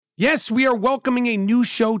Yes, we are welcoming a new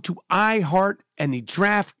show to iHeart and the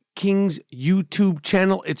DraftKings YouTube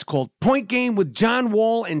channel. It's called Point Game with John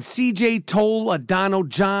Wall and CJ Toledano.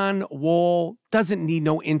 John Wall doesn't need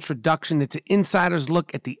no introduction. It's an insider's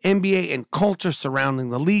look at the NBA and culture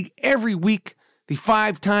surrounding the league. Every week, the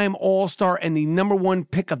five-time All-Star and the number one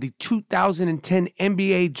pick of the 2010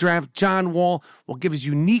 NBA Draft, John Wall, will give his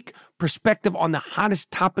unique perspective on the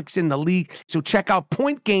hottest topics in the league. So check out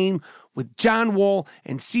Point Game with John Wall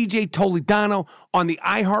and CJ Toledano on the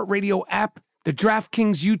iHeartRadio app, the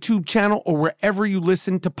DraftKings YouTube channel, or wherever you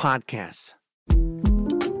listen to podcasts.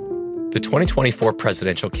 The 2024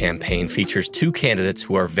 presidential campaign features two candidates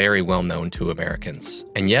who are very well known to Americans.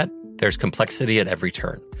 And yet, there's complexity at every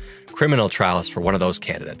turn. Criminal trials for one of those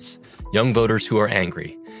candidates. Young voters who are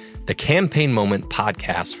angry. The Campaign Moment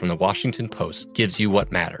podcast from the Washington Post gives you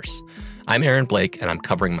what matters. I'm Aaron Blake, and I'm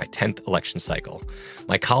covering my 10th election cycle.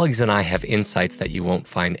 My colleagues and I have insights that you won't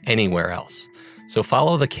find anywhere else. So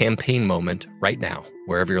follow The Campaign Moment right now,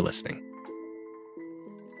 wherever you're listening.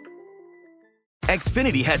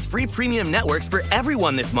 Xfinity has free premium networks for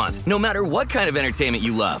everyone this month, no matter what kind of entertainment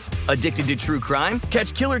you love. Addicted to true crime?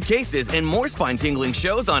 Catch killer cases and more spine-tingling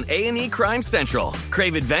shows on A&E Crime Central.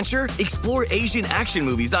 Crave adventure? Explore Asian action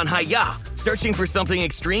movies on Hi-YAH. Searching for something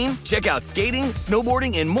extreme? Check out skating,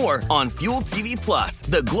 snowboarding, and more on Fuel TV Plus,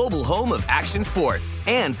 the global home of action sports.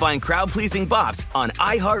 And find crowd-pleasing bops on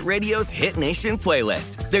iHeartRadio's Hit Nation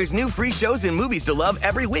playlist. There's new free shows and movies to love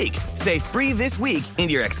every week. Say free this week in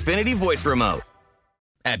your Xfinity voice remote.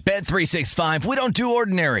 At Bet365, we don't do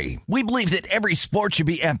ordinary. We believe that every sport should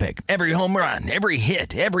be epic. Every home run, every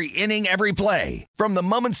hit, every inning, every play. From the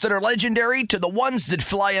moments that are legendary to the ones that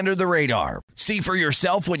fly under the radar. See for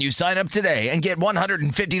yourself when you sign up today and get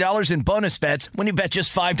 $150 in bonus bets when you bet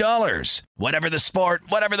just $5. Whatever the sport,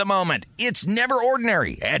 whatever the moment, it's never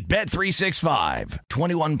ordinary at Bet365.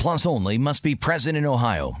 21 plus only. Must be present in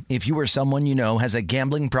Ohio. If you or someone you know has a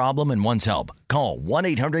gambling problem and wants help, call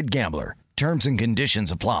 1-800-GAMBLER. Terms and conditions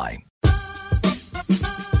apply.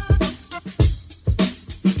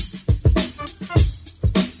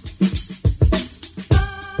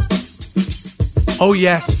 Oh,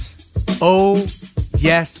 yes. Oh,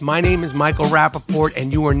 yes. My name is Michael Rappaport,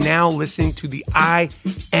 and you are now listening to the I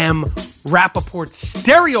Am Rappaport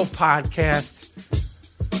Stereo Podcast.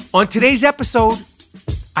 On today's episode,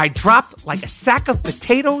 I dropped like a sack of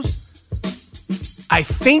potatoes. I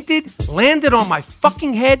fainted, landed on my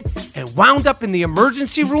fucking head, and wound up in the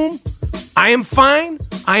emergency room. I am fine,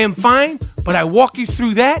 but I walk you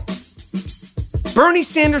through that. Bernie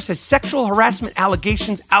Sanders has sexual harassment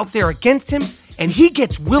allegations out there against him, and he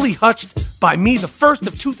gets Willie hutched by me the 1st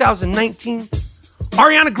of 2019.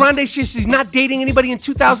 Ariana Grande says she's not dating anybody in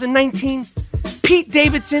 2019. Pete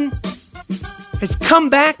Davidson has come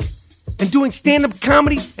back and doing stand-up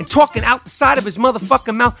comedy and talking out the side of his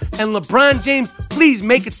motherfucking mouth. And LeBron James, please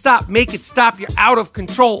make it stop. Make it stop. You're out of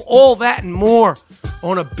control. All that and more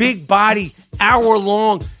on a big body,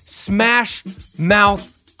 hour-long, smash mouth,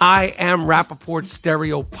 I Am Rappaport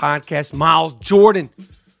Stereo Podcast. Miles Jordan.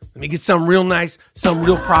 Let me get something real nice, something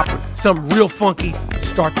real proper, something real funky to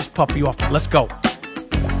start this puppy off. Let's go.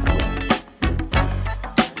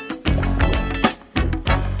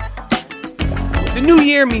 The new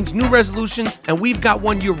year means new resolutions, and we've got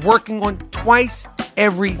one you're working on twice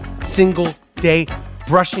every single day,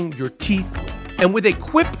 brushing your teeth. And with a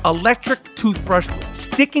Quip electric toothbrush,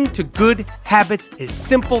 sticking to good habits is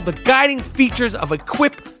simple. The guiding features of a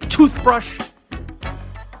Quip toothbrush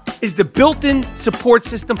is the built-in support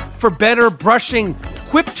system for better brushing.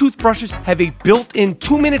 Quip toothbrushes have a built-in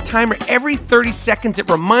 2-minute timer every 30 seconds. It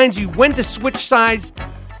reminds you when to switch size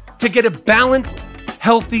to get a balanced,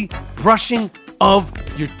 healthy brushing of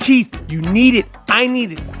your teeth. You need it. I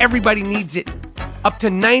need it. Everybody needs it. Up to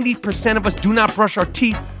 90% of us do not brush our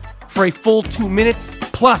teeth for a full 2 minutes.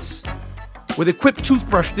 Plus, with a Quip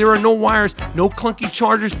toothbrush, there are no wires, no clunky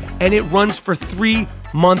chargers, and it runs for 3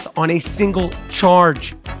 months on a single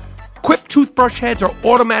charge. Quip toothbrush heads are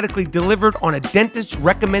automatically delivered on a dentist's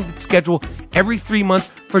recommended schedule every 3 months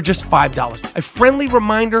for just $5. A friendly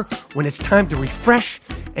reminder when it's time to refresh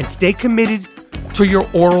and stay committed to your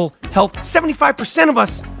oral health. 75% of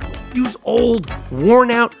us use old, worn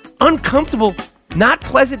out, uncomfortable, not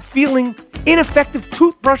pleasant feeling, ineffective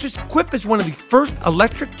toothbrushes. Quip is one of the first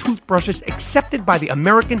electric toothbrushes accepted by the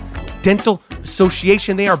American Dental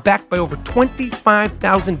Association. They are backed by over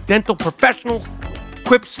 25,000 dental professionals.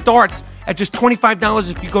 Quip starts at just $25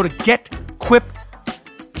 if you go to GetQuip,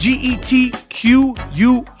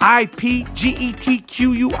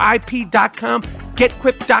 GetQuip.com,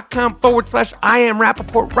 getquip.com/I Am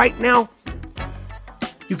Rappaport. Right now,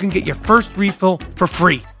 you can get your first refill for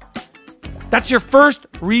free. That's your first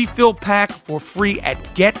refill pack for free at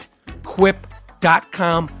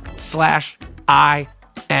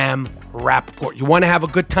getquip.com/IamRapaport. You want to have a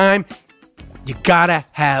good time? You gotta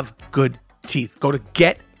have good teeth. Go to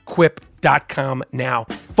getquip.com now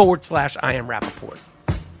 /IamRapaport.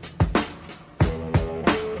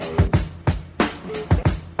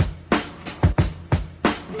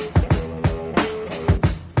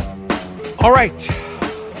 All right.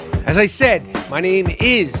 As I said, my name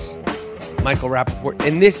is Michael Rapaport,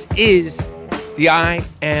 and this is the I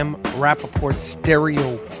Am Rapaport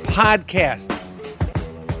Stereo Podcast.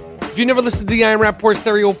 If you never listened to the I Am Rapaport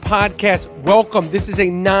Stereo Podcast, welcome. This is a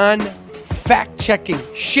non-fact-checking,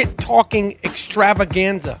 shit-talking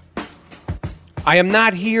extravaganza. I am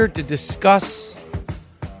not here to discuss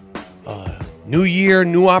new year,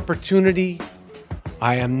 new opportunity.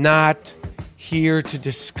 I am not here to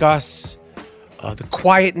discuss the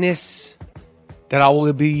quietness that I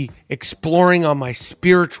will be exploring on my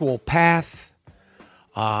spiritual path.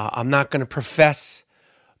 I'm not going to profess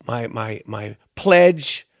my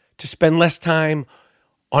pledge to spend less time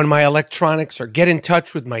on my electronics or get in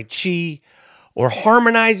touch with my chi or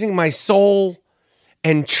harmonizing my soul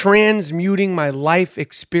and transmuting my life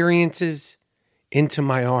experiences into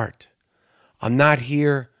my art. I'm not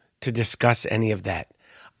here to discuss any of that.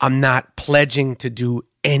 I'm not pledging to do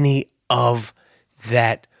any of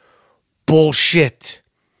that bullshit.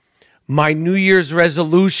 My New Year's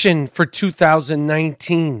resolution for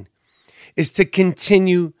 2019 is to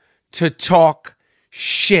continue to talk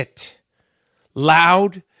shit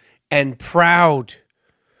loud and proud.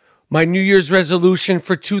 My New Year's resolution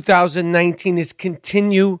for 2019 is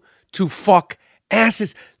continue to fuck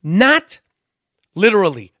asses, not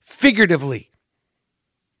literally, figuratively.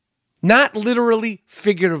 Not literally,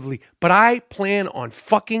 figuratively, but I plan on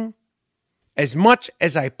fucking as much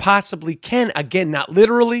as I possibly can. Again, not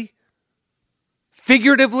literally,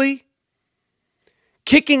 figuratively,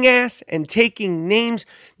 kicking ass and taking names.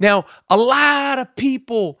 Now, a lot of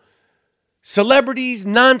people, celebrities,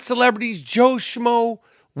 non-celebrities, Joe Schmo,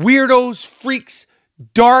 weirdos, freaks,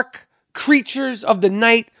 dark creatures of the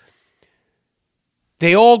night,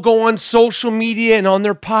 they all go on social media and on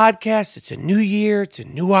their podcasts. It's a new year. It's a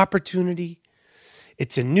new opportunity.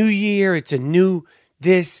 It's a new year. It's a new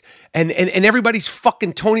this. And everybody's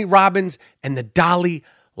fucking Tony Robbins and the Dalai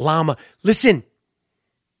Lama. Listen,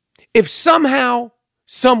 if somehow,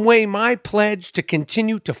 some way my pledge to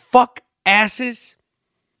continue to fuck asses,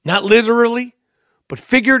 not literally, but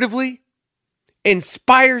figuratively,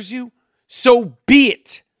 inspires you, so be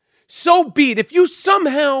it. So be it. If you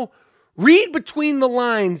somehow read between the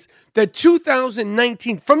lines that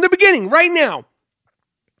 2019, from the beginning, right now,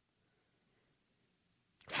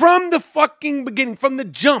 from the fucking beginning, from the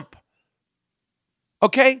jump,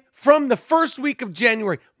 okay, from the first week of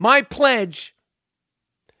January, my pledge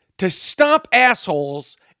to stop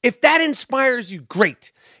assholes, if that inspires you,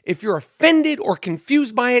 great. If you're offended or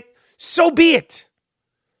confused by it, so be it.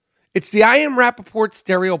 It's the I Am Rapaport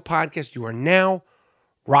Stereo Podcast. You are now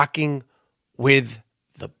rocking with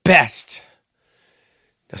the best.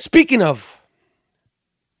 Now, speaking of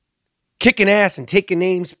kicking ass and taking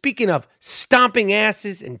names, speaking of stomping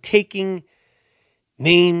asses and taking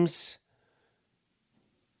names,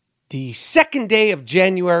 the second day of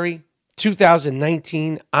January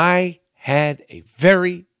 2019, I had a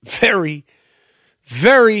very, very,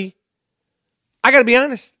 very, I gotta be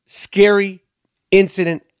honest, scary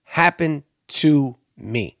incident happen to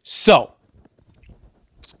me. So,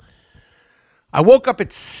 I woke up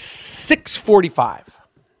at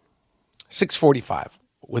 6:45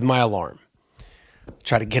 with my alarm.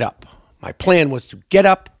 Try to get up. My plan was to get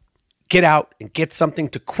up, get out, and get something,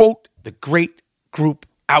 to quote the great group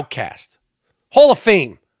Outkast. Hall of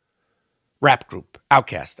Fame rap group,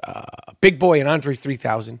 Outkast. Big Boy and Andre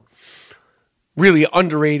 3000. Really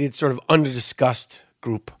underrated, sort of under-discussed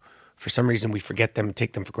group. For some reason, we forget them and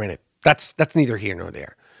take them for granted. That's neither here nor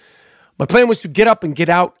there. My plan was to get up and get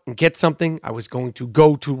out and get something. I was going to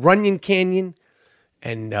go to Runyon Canyon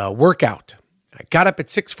and work out. I got up at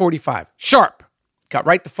 6:45, sharp. Got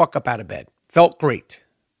right the fuck up out of bed. Felt great.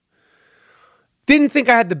 Didn't think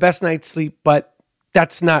I had the best night's sleep, but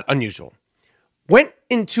that's not unusual. Went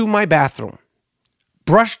into my bathroom.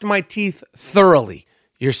 Brushed my teeth thoroughly.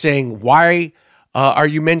 You're saying, why are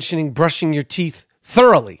you mentioning brushing your teeth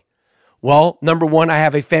thoroughly? Well, number one, I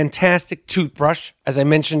have a fantastic toothbrush, as I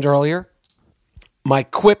mentioned earlier. My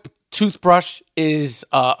Quip toothbrush is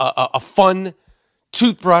a fun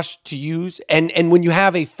toothbrush to use. And when you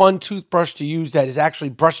have a fun toothbrush to use that is actually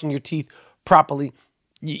brushing your teeth properly,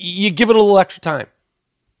 you give it a little extra time.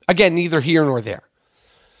 Again, neither here nor there.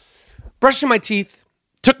 Brushing my teeth,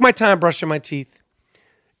 Took my time brushing my teeth.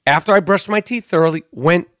 After I brushed my teeth thoroughly,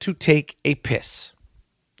 went to take a piss.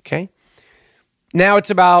 Okay? Now it's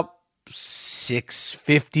about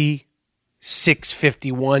 6:50,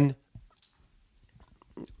 6:51.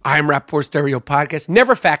 I Am Rapaport Stereo Podcast.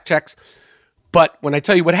 Never fact checks. But when I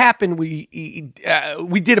tell you what happened, we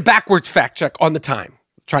did a backwards fact check on the time,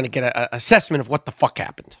 trying to get an assessment of what the fuck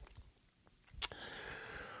happened.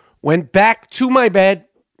 Went back to my bed,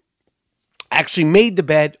 actually made the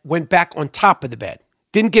bed, went back on top of the bed.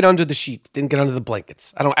 Didn't get under the sheets, didn't get under the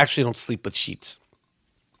blankets. I don't sleep with sheets.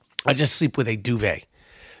 I just sleep with a duvet.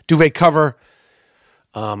 Duvet cover.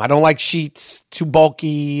 I don't like sheets, too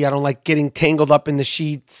bulky. I don't like getting tangled up in the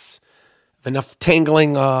sheets. Enough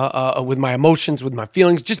tangling with my emotions, with my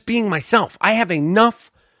feelings, just being myself. I have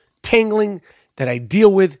enough tangling that I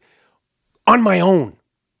deal with on my own.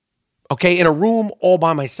 Okay, in a room all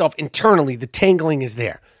by myself. Internally, the tangling is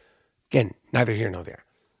there. Again, neither here nor there.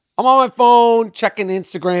 I'm on my phone, checking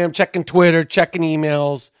Instagram, checking Twitter, checking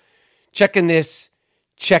emails, checking this,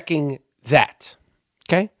 checking that.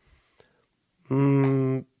 Okay?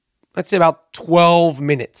 Let's say about 12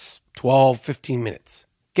 minutes, 15 minutes.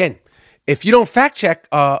 Again, if you don't fact check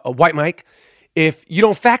White Mike, if you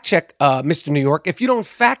don't fact check Mr. New York, if you don't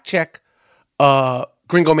fact check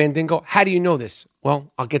Gringo Mandingo, how do you know this?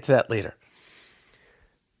 Well, I'll get to that later.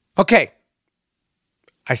 Okay.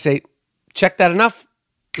 I say, check that enough.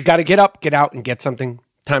 We got to get up, get out, and get something.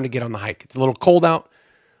 Time to get on the hike. It's a little cold out.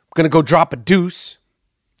 I'm going to go drop a deuce,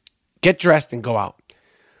 get dressed, and go out.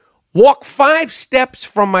 Walk 5 steps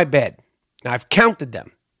from my bed. Now, I've counted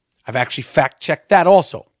them. I've actually fact-checked that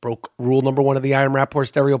also. Broke rule number 1 of the I Am Rapaport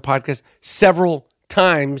Stereo Podcast several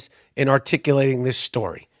times in articulating this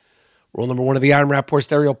story. Rule number 1 of the I Am Rapaport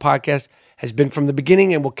Stereo Podcast has been from the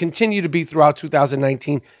beginning and will continue to be throughout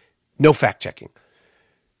 2019. No fact-checking.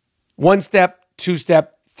 1 step, 2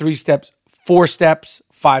 step, 3 steps, 4 steps,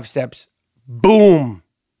 5 steps. Boom.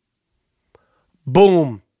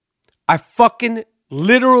 Boom. I fucking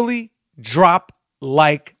literally drop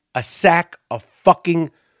like a sack of fucking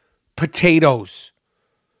potatoes.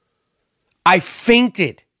 I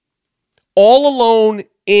fainted all alone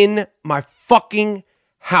in my fucking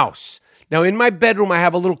house. Now, in my bedroom, I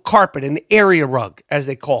have a little carpet, an area rug, as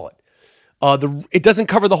they call it. It doesn't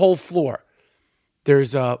cover the whole floor.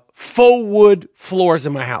 There's faux wood floors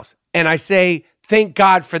in my house. And I say, thank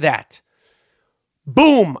God for that.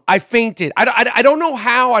 Boom, I fainted. I don't know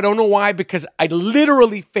how, I don't know why, because I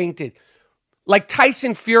literally fainted. Like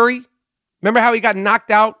Tyson Fury. Remember how he got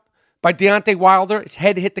knocked out by Deontay Wilder? His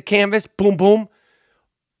head hit the canvas. Boom, boom.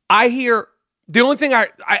 I hear, the only thing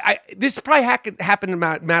this probably happened in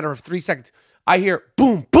a matter of 3 seconds. I hear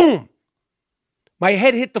boom, boom. My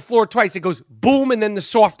head hit the floor twice. It goes boom, and then the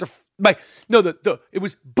softer, it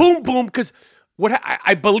was boom, boom, because what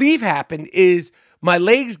I believe happened is my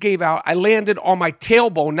legs gave out. I landed on my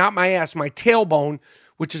tailbone, not my ass, my tailbone,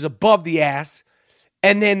 which is above the ass.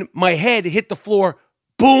 And then my head hit the floor,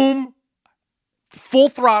 boom, full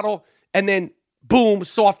throttle, and then boom,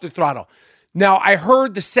 softer throttle. Now, I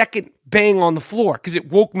heard the second bang on the floor because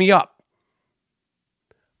it woke me up.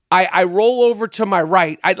 I roll over to my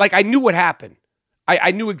right. I knew what happened.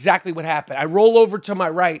 I knew exactly what happened. I roll over to my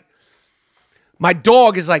right. My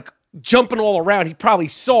dog is like jumping all around. He probably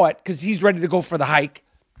saw it because he's ready to go for the hike.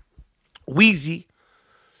 Wheezy.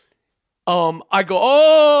 I go,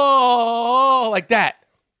 oh, like that.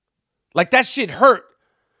 Like that shit hurt.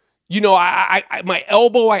 You know, my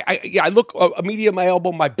elbow, I look immediately at my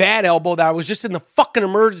elbow, my bad elbow that I was just in the fucking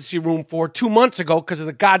emergency room for 2 months ago because of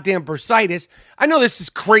the goddamn bursitis. I know this is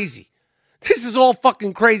crazy. This is all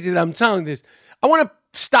fucking crazy that I'm telling this. I want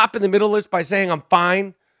to stop in the middle of this by saying I'm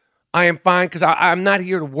fine. I am fine because I'm not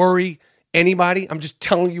here to worry anybody. I'm just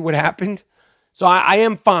telling you what happened. So I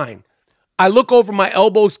am fine. I look over, my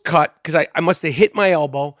elbow's cut because I must have hit my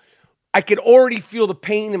elbow. I could already feel the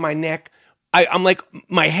pain in my neck. I'm like,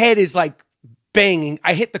 my head is like banging.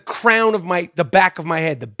 I hit the crown of the back of my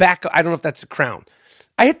head. I don't know if that's the crown.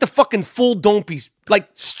 I hit the fucking full dome piece, like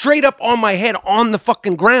straight up on my head on the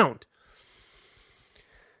fucking ground.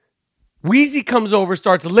 Wheezy comes over,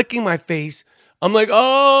 starts licking my face. I'm like,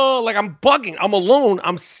 oh, like I'm bugging. I'm alone.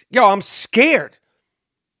 I'm scared.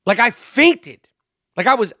 Like I fainted. Like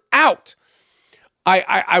I was out.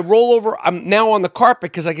 I roll over. I'm now on the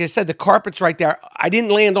carpet because, like I said, the carpet's right there. I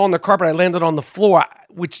didn't land on the carpet. I landed on the floor,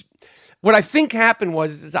 which what I think happened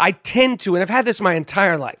is I tend to, and I've had this my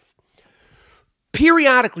entire life,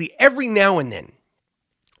 periodically, every now and then,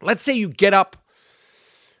 let's say you get up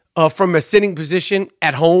from a sitting position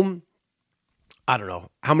at home, I don't know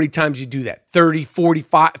how many times you do that. 30,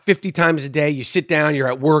 45, 50 times a day. You sit down, you're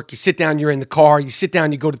at work. You sit down, you're in the car. You sit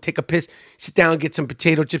down, you go to take a piss. Sit down, get some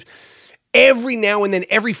potato chips. Every now and then,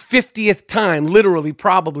 every 50th time, literally,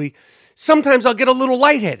 probably, sometimes I'll get a little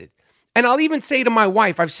lightheaded. And I'll even say to my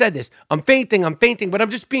wife, I've said this, I'm fainting, but I'm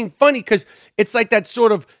just being funny because it's like that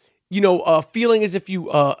sort of, feeling as if you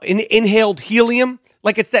inhaled helium.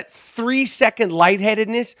 Like it's that 3-second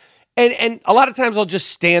lightheadedness. And a lot of times I'll just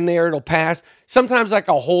stand there, it'll pass. Sometimes like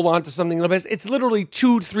I'll hold on to something, it'll pass. It's literally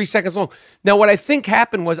 2 to 3 seconds long. Now, what I think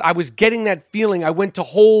happened was I was getting that feeling. I went to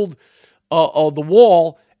hold the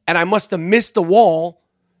wall, and I must have missed the wall,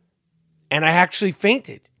 and I actually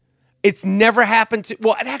fainted. It's never happened to,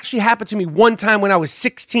 it actually happened to me one time when I was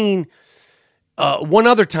 16, one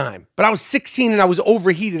other time. But I was 16 and I was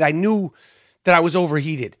overheated. I knew that I was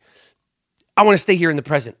overheated. I want to stay here in the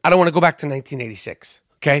present. I don't want to go back to 1986,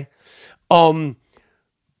 okay?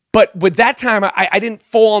 But with that time, I didn't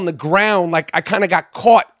fall on the ground. Like I kind of got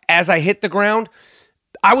caught as I hit the ground.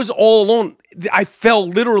 I was all alone. I fell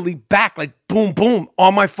literally back like boom, boom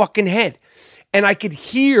on my fucking head. And I could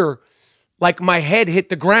hear like my head hit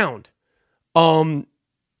the ground,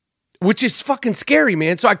 which is fucking scary,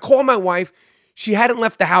 man. So I called my wife. She hadn't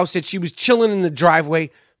left the house yet. She was chilling in the driveway,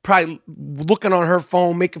 probably looking on her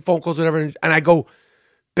phone, making phone calls, whatever. And I go,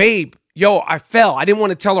 babe, yo, I fell. I didn't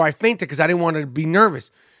want to tell her I fainted because I didn't want her to be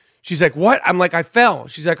nervous. She's like, what? I'm like, I fell.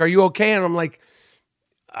 She's like, are you okay? And I'm like,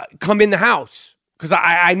 come in the house. Because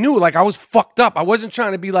I knew, like, I was fucked up. I wasn't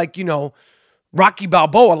trying to be like, Rocky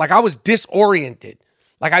Balboa. Like, I was disoriented.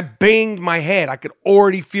 Like, I banged my head. I could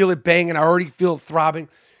already feel it banging. I already feel it throbbing.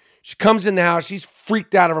 She comes in the house. She's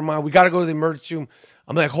freaked out of her mind. We got to go to the emergency room.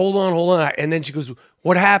 I'm like, hold on. And then she goes,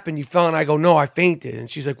 what happened? You fell? And I go, no, I fainted. And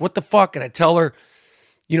she's like, what the fuck? And I tell her,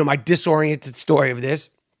 my disoriented story of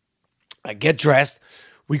this. I get dressed.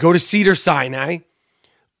 We go to Cedars-Sinai.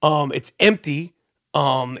 It's empty.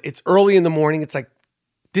 It's early in the morning. It's like,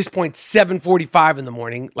 this point, 7:45 in the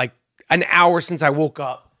morning, like an hour since I woke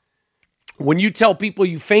up. When you tell people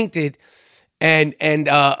you fainted and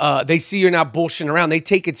they see you're not bullshitting around, they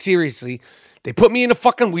take it seriously. They put me in a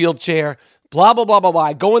fucking wheelchair, blah, blah, blah, blah, blah.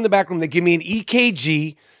 I go in the back room. They give me an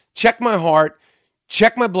EKG, check my heart,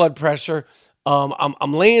 check my blood pressure.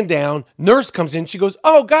 I'm laying down. Nurse comes in. She goes,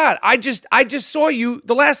 oh, God, I just saw you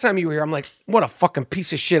the last time you were here. I'm like, what a fucking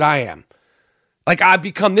piece of shit I am. Like, I've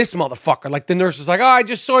become this motherfucker. Like, the nurse is like, oh, I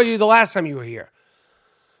just saw you the last time you were here.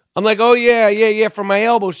 I'm like, oh, yeah, from my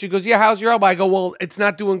elbow. She goes, yeah, how's your elbow? I go, well, it's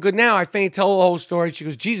not doing good now. I faint, tell the whole story. She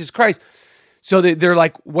goes, Jesus Christ. So they're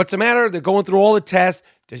like, what's the matter? They're going through all the tests.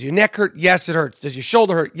 Does your neck hurt? Yes, it hurts. Does your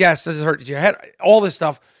shoulder hurt? Yes. Does it hurt? Does your head? All this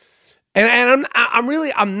stuff. And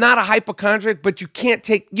I'm not a hypochondriac, but you can't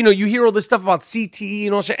take, you hear all this stuff about CTE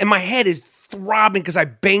and all shit, and my head is throbbing because I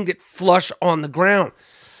banged it flush on the ground.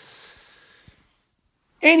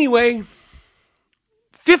 Anyway,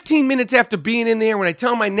 15 minutes after being in there, when I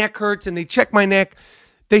tell my neck hurts and they check my neck,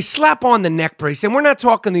 they slap on the neck brace. And we're not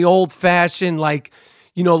talking the old-fashioned, like,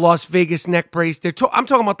 Las Vegas neck brace. I'm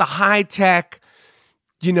talking about the high-tech,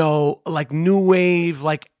 like new wave,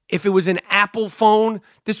 like if it was an Apple phone,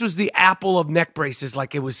 this was the Apple of neck braces.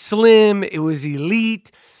 Like it was slim, it was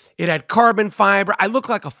elite, it had carbon fiber. I look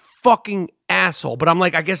like a fucking asshole, but I'm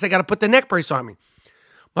like, I guess I got to put the neck brace on me.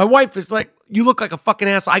 My wife is like, you look like a fucking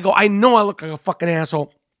asshole. I go, I know I look like a fucking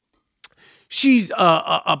asshole. She's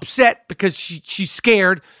upset because she's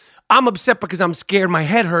scared. I'm upset because I'm scared. My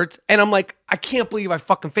head hurts. And I'm like, I can't believe I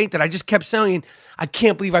fucking fainted. I just kept saying, I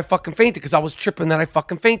can't believe I fucking fainted because I was tripping that I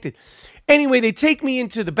fucking fainted. Anyway, they take me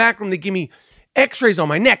into the back room. They give me x-rays on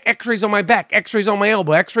my neck, x-rays on my back, x-rays on my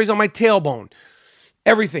elbow, x-rays on my tailbone.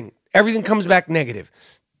 Everything comes back negative.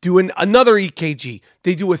 Doing another EKG.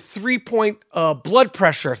 They do a 3-point blood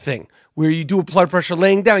pressure thing where you do a blood pressure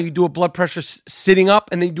laying down, you do a blood pressure sitting up,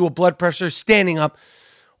 and then you do a blood pressure standing up.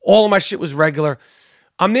 All of my shit was regular.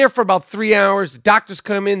 I'm there for about 3 hours. The doctors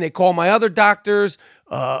come in. They call my other doctors,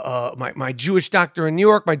 my Jewish doctor in New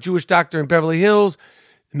York, my Jewish doctor in Beverly Hills,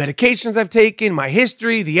 the medications I've taken, my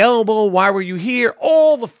history, the elbow, why were you here?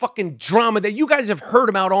 All the fucking drama that you guys have heard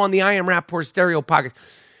about on the I Am Rapport Stereo podcast.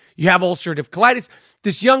 You have ulcerative colitis.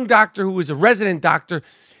 This young doctor who is a resident doctor,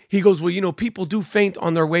 he goes, well, people do faint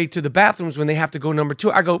on their way to the bathrooms when they have to go number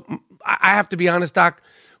 2. I go, I have to be honest, doc.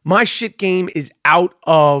 My shit game is out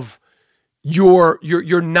of your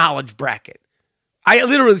knowledge bracket. I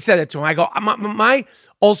literally said that to him. I go, my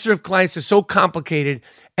ulcerative colitis is so complicated,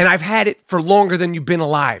 and I've had it for longer than you've been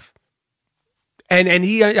alive. And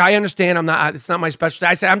I understand. It's not my specialty.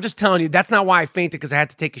 I said, I'm just telling you, that's not why I fainted, because I had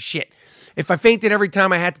to take a shit. If I fainted every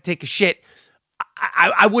time I had to take a shit,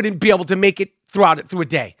 I wouldn't be able to make it through a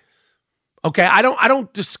day. Okay, I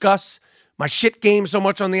don't discuss my shit game so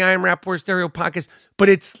much on the I Am Rapaport Stereo podcast, but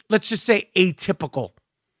it's, let's just say, atypical.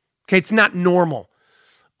 Okay, it's not normal.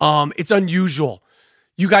 It's unusual.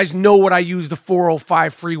 You guys know what I use the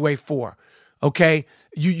 405 freeway for. Okay,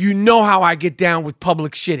 you know how I get down with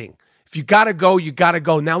public shitting. If you gotta go, you gotta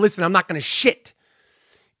go. Now listen, I'm not gonna shit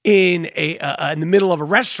in the middle of a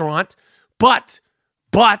restaurant, but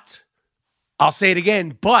I'll say it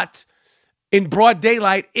again, but in broad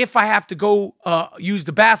daylight, if I have to go use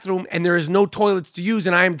the bathroom and there is no toilets to use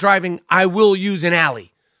and I am driving, I will use an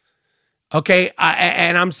alley. Okay,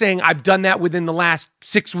 and I'm saying I've done that within the last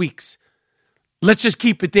 6 weeks. Let's just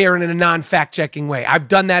keep it there in a non-fact-checking way. I've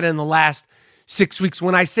done that in the last 6 weeks.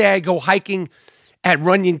 When I say I go hiking at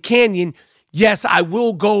Runyon Canyon, yes, I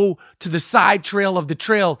will go to the side trail of the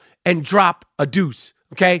trail and drop a deuce.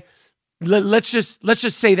 Okay, let's just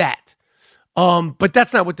say that. But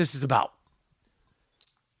that's not what this is about.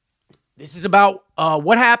 This is about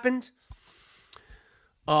what happened.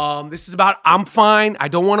 This is about I'm fine. I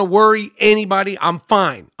don't want to worry anybody. I'm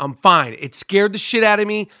fine. It scared the shit out of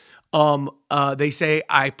me. They say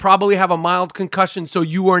I probably have a mild concussion, so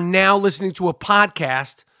you are now listening to a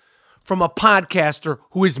podcast from a podcaster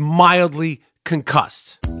who is mildly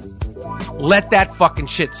concussed. Let that fucking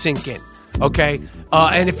shit sink in, okay?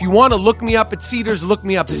 And if you want to look me up at Cedars, look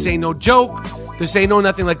me up. This ain't no joke. This ain't no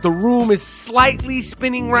nothing. Like, the room is slightly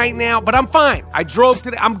spinning right now, but I'm fine. I drove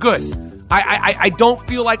today. I'm good. I don't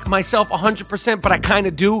feel like myself 100%, but I kind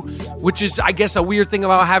of do, which is, I guess, a weird thing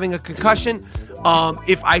about having a concussion.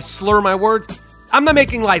 If I slur my words, I'm not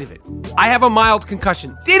making light of it. I have a mild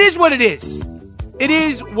concussion. It is what it is. It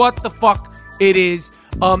is what the fuck it is.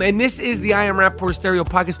 And this is the I Am Rapaport Stereo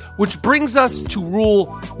podcast, which brings us to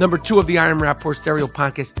rule number 2 of the I Am Rapaport Stereo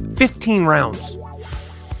podcast, 15 rounds.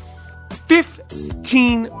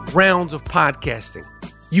 15 rounds of podcasting.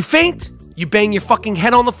 You faint, you bang your fucking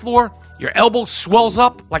head on the floor, your elbow swells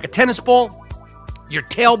up like a tennis ball, your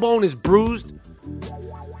tailbone is bruised.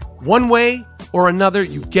 One way or another,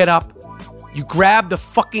 you get up, you grab the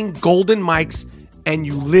fucking golden mics, and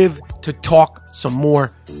you live to talk some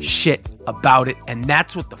more shit about it. And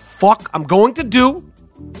that's what the fuck I'm going to do.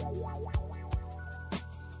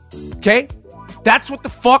 Okay? That's what the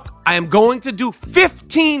fuck I am going to do.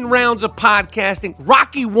 15 rounds of podcasting,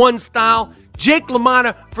 Rocky 1 style, Jake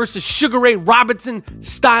LaMotta versus Sugar Ray Robinson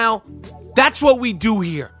style. That's what we do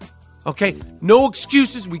here. Okay? No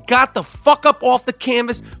excuses. We got the fuck up off the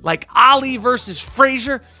canvas like Ali versus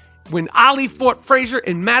Frazier. When Ali fought Frazier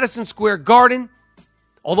in Madison Square Garden,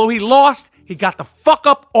 although he lost, he got the fuck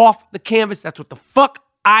up off the canvas. That's what the fuck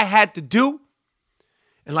I had to do.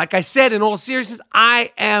 And like I said, in all seriousness,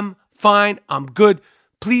 I am fine. I'm good.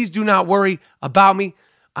 Please do not worry about me.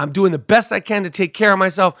 I'm doing the best I can to take care of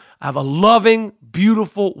myself. I have a loving,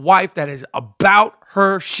 beautiful wife that is about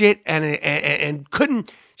her shit and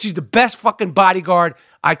couldn't. She's the best fucking bodyguard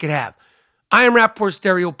I could have. I Am Rapaport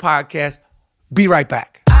Stereo podcast. Be right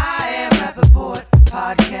back. I Am Rapaport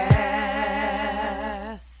podcast.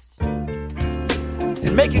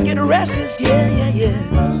 And make you get restless, yeah.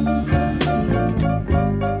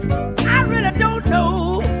 I really don't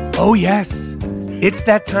know. Oh, yes. It's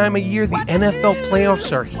that time of year. The NFL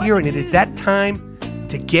playoffs are here, and it is that time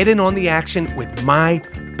to get in on the action with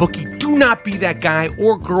MyBookie. Do not be that guy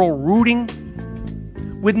or girl rooting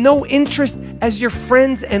with no interest as your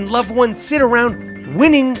friends and loved ones sit around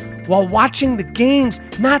winning while watching the games.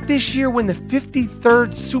 Not this year when the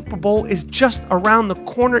 53rd Super Bowl is just around the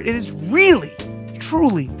corner. It is really,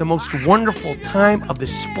 truly the most wonderful time of the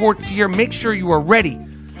sports year. Make sure you are ready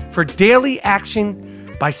for daily action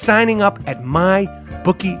by signing up at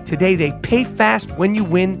MyBookie today. They pay fast when you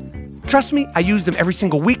win. Trust me, I use them every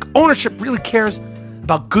single week. Ownership really cares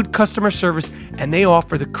about good customer service, and they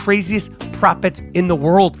offer the craziest prop bets in the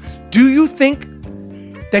world. Do you think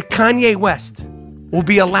that Kanye West will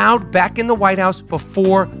be allowed back in the White House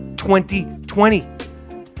before 2020?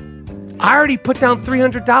 I already put down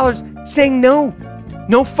 $300 saying no.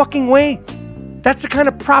 No fucking way. That's the kind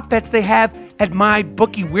of prop bets they have at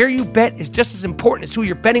MyBookie. Where you bet is just as important as who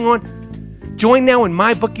you're betting on. Join now and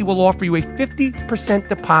MyBookie will offer you a 50%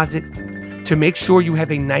 deposit to make sure you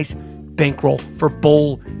have a nice bankroll for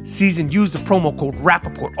bowl season. Use the promo code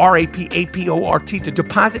Rapaport, RAPAPORT, to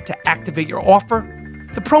deposit to activate your offer.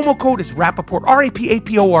 The promo code is Rapaport,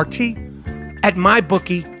 RAPAPORT. At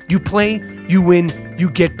MyBookie, you play, you win,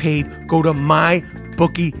 you get paid. Go to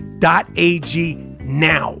mybookie.ag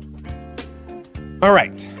now. All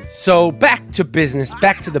right. So back to business,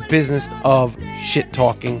 back to the business of shit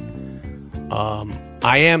talking.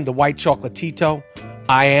 I am the White Chocolate Tito.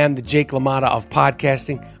 I am the Jake LaMotta of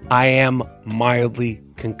podcasting. I am mildly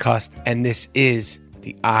Concussed, and this is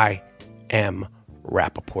the I Am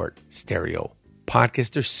Rappaport Stereo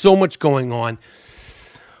Podcast. There's so much going on.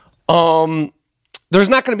 There's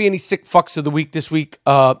not going to be any sick fucks of the week this week.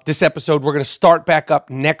 This episode, we're going to start back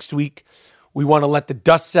up next week. We want to let the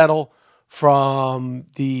dust settle from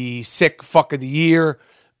the sick fuck of the year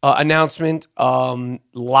announcement. A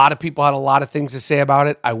lot of people had a lot of things to say about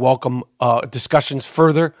it. I welcome discussions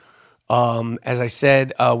further. As I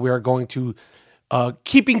said, we are going to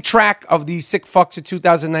keeping track of these sick fucks of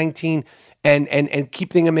 2019 and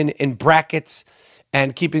keeping them in brackets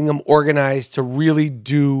and keeping them organized to really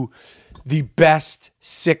do the best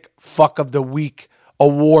sick fuck of the week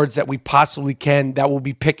awards that we possibly can, that will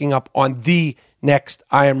be picking up on the next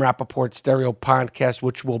I Am Rappaport Stereo Podcast,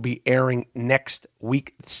 which will be airing next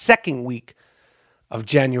week, second week of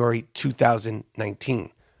January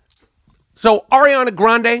 2019. So Ariana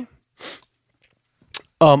Grande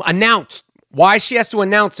announced. Why she has to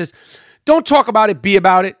announce this? Don't talk about it, be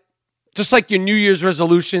about it. Just like your New Year's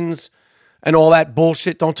resolutions and all that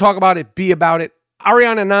bullshit. Don't talk about it, be about it.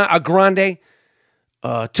 Ariana Grande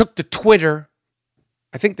took to Twitter,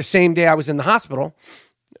 I think the same day I was in the hospital,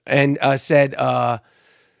 and said, for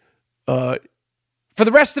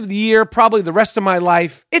the rest of the year, probably the rest of my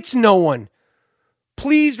life, it's no one.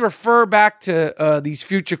 Please refer back to these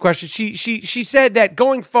future questions. She said that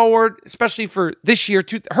going forward, especially for this year,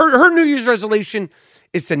 her New Year's resolution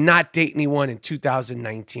is to not date anyone in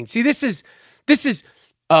 2019. See, this is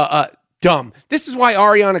dumb. This is why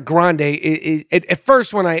Ariana Grande is at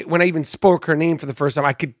first when I even spoke her name for the first time,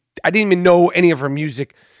 I didn't even know any of her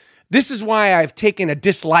music. This is why I've taken a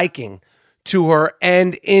disliking to her,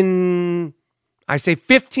 and in I say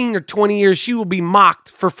 15 or 20 years, she will be mocked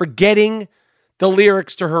for forgetting the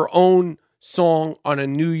lyrics to her own song on a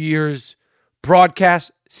New Year's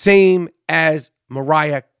broadcast, same as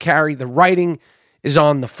Mariah Carey. The writing is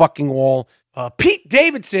on the fucking wall. Pete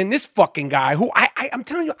Davidson, this fucking guy, who I'm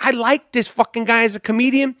telling you, I like this fucking guy as a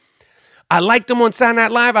comedian. I liked him on Saturday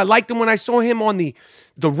Night Live. I liked him when I saw him on the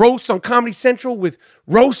roast on Comedy Central with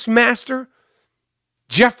Roast Master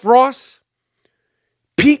Jeff Ross.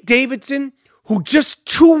 Pete Davidson, who just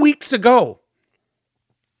 2 weeks ago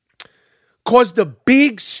caused a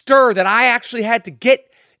big stir that I actually had to get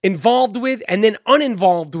involved with and then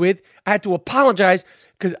uninvolved with. I had to apologize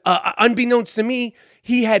because unbeknownst to me,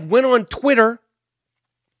 he had went on Twitter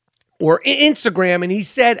or Instagram and he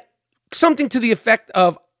said something to the effect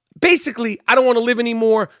of, basically, I don't want to live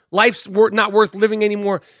anymore. Life's not worth living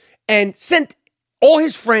anymore. And sent all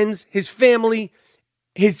his friends, his family,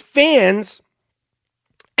 his fans,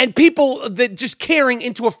 and people that just caring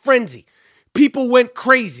into a frenzy. People went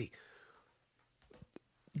crazy.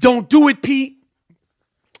 Don't do it, Pete.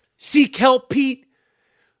 Seek help, Pete.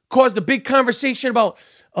 Caused a big conversation about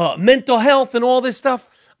mental health and all this stuff.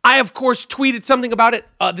 I, of course, tweeted something about it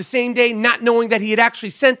the same day, not knowing that he had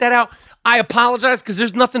actually sent that out. I apologize because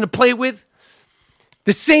there's nothing to play with.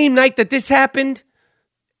 The same night that this happened,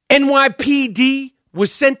 NYPD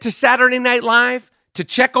was sent to Saturday Night Live to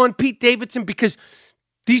check on Pete Davidson because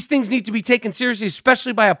these things need to be taken seriously,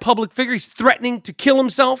 especially by a public figure. He's threatening to kill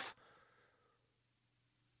himself.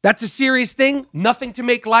 That's a serious thing. Nothing to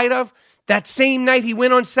make light of. That same night he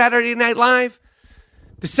went on Saturday Night Live.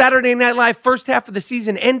 The Saturday Night Live first half of the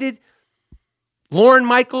season ended. Lorne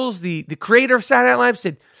Michaels, the creator of Saturday Night Live,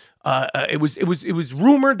 said it was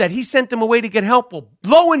rumored that he sent them away to get help. Well,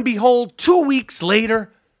 lo and behold, 2 weeks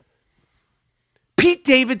later, Pete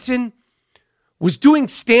Davidson was doing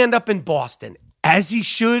stand-up in Boston, as he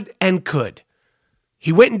should and could.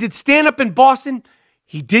 He went and did stand-up in Boston.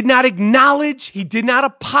 He did not acknowledge, he did not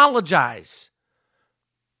apologize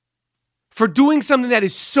for doing something that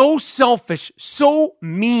is so selfish, so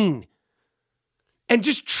mean, and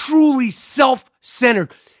just truly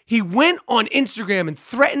self-centered. He went on Instagram and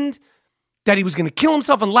threatened that he was going to kill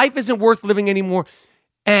himself and life isn't worth living anymore,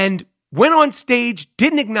 and went on stage,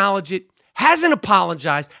 didn't acknowledge it, hasn't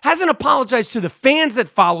apologized to the fans that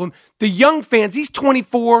follow him, the young fans. He's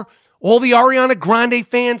 24. All the Ariana Grande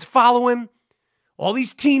fans follow him. All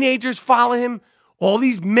these teenagers follow him. All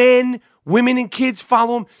these men, women, and kids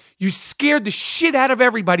follow him. You scared the shit out of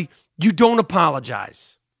everybody. You don't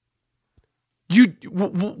apologize.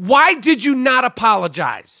 Why did you not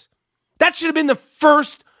apologize? That should have been the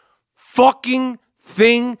first fucking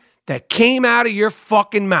thing that came out of your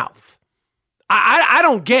fucking mouth. I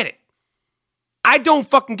don't get it. I don't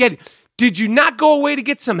fucking get it. Did you not go away to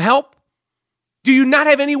get some help? Do you not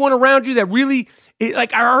have anyone around you that really,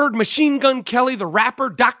 like I heard Machine Gun Kelly, the rapper,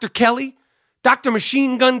 Dr. Kelly, Dr.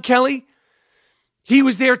 Machine Gun Kelly, he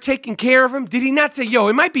was there taking care of him. Did he not say, yo,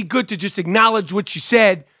 it might be good to just acknowledge what you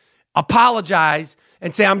said, apologize,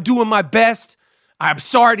 and say, I'm doing my best. I'm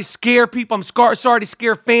sorry to scare people. I'm sorry to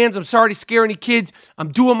scare fans. I'm sorry to scare any kids.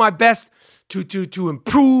 I'm doing my best to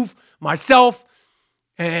improve myself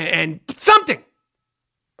and something.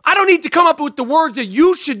 I don't need to come up with the words that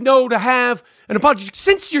you should know to have an apology.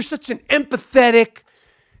 Since you're such an empathetic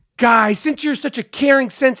guy, since you're such a caring,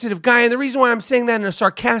 sensitive guy, and the reason why I'm saying that in a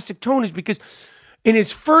sarcastic tone is because in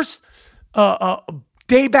his first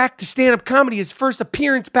day back to stand-up comedy, his first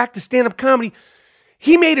appearance back to stand-up comedy,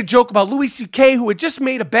 he made a joke about Louis C.K., who had just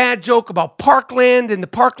made a bad joke about Parkland and the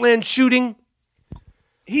Parkland shooting.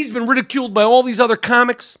 He's been ridiculed by all these other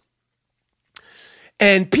comics.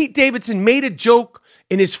 And Pete Davidson made a joke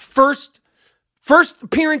in his first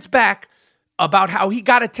appearance back about how he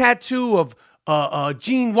got a tattoo of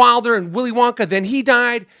Gene Wilder and Willy Wonka, then he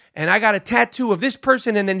died, and I got a tattoo of this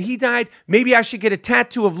person, and then he died. Maybe I should get a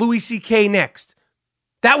tattoo of Louis C.K. next.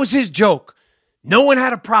 That was his joke. No one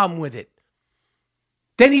had a problem with it.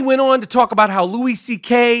 Then he went on to talk about how Louis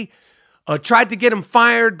C.K. tried to get him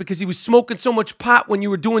fired because he was smoking so much pot when you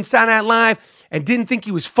were doing Saturday Night Live and didn't think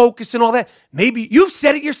he was focused and all that. Maybe you've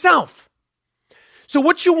said it yourself. So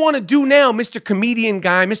what you want to do now, Mr. Comedian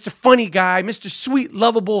guy, Mr. Funny guy, Mr. Sweet,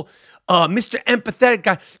 Lovable, Mr. Empathetic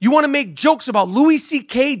guy, you want to make jokes about Louis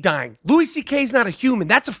C.K. dying. Louis C.K. is not a human.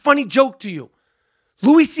 That's a funny joke to you.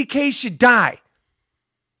 Louis C.K. should die.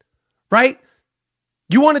 Right?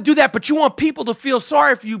 You want to do that, but you want people to feel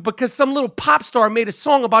sorry for you because some little pop star made a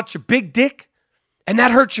song about your big dick and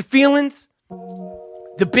that hurts your feelings?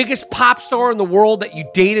 The biggest pop star in the world that you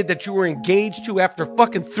dated, that you were engaged to after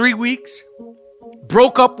fucking 3 weeks,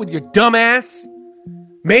 broke up with your dumb ass,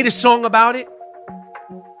 made a song about it,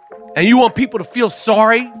 and you want people to feel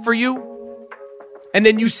sorry for you? And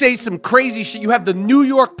then you say some crazy shit. You have the New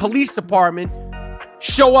York Police Department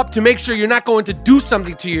show up to make sure you're not going to do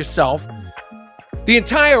something to yourself. The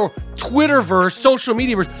entire Twitterverse, social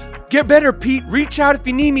mediaverse, get better, Pete. Reach out if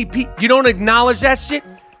you need me, Pete. You don't acknowledge that shit?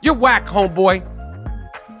 You're whack, homeboy.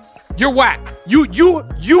 You're whack.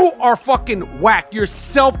 You are fucking whack. You're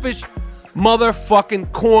selfish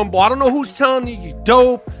motherfucking cornball. I don't know who's telling you you're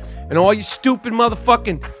dope and all your stupid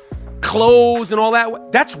motherfucking clothes and all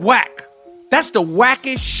that. That's whack. That's the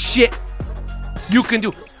wackest shit you can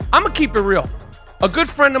do. I'm going to keep it real. A good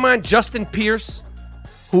friend of mine, Justin Pierce,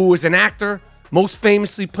 who is an actor, most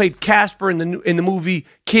famously played Casper in the movie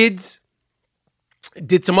Kids,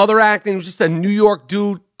 did some other acting, was just a New York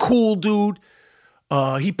dude, cool dude.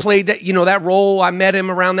 He played that role. I met him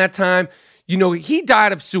around that time. He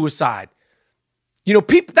died of suicide.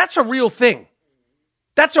 People, that's a real thing.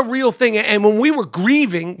 That's a real thing. And when we were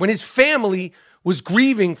grieving, when his family was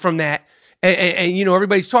grieving from that, and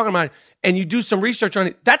everybody's talking about it, and you do some research on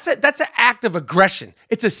it, that's an act of aggression.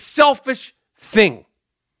 It's a selfish thing.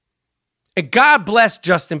 And God bless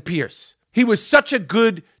Justin Pierce. He was such a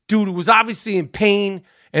good dude who was obviously in pain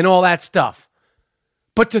and all that stuff.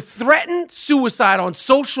 But to threaten suicide on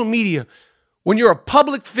social media when you're a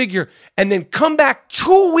public figure and then come back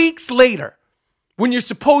 2 weeks later when you're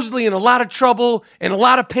supposedly in a lot of trouble and a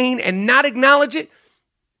lot of pain and not acknowledge it,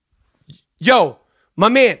 yo, my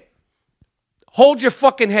man, hold your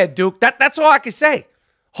fucking head, Duke. That's all I can say.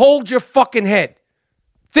 Hold your fucking head.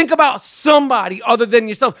 Think about somebody other than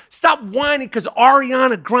yourself. Stop whining because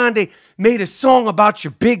Ariana Grande made a song about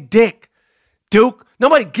your big dick, Duke.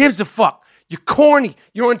 Nobody gives a fuck. You're corny.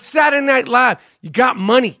 You're on Saturday Night Live. You got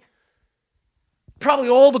money. Probably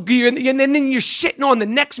all the gear. And then you're shitting on the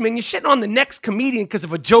next man. You're shitting on the next comedian because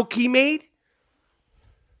of a joke he made.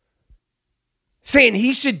 Saying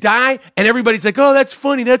he should die. And everybody's like, oh, that's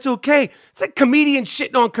funny. That's okay. It's like comedian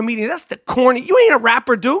shitting on comedians. That's the corny. You ain't a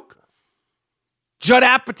rapper, Duke. Judd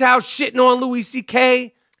Apatow shitting on Louis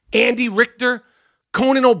C.K., Andy Richter,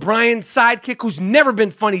 Conan O'Brien's sidekick, who's never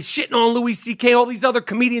been funny, shitting on Louis C.K., all these other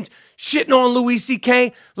comedians shitting on Louis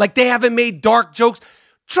C.K. like they haven't made dark jokes.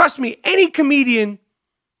 Trust me, any comedian,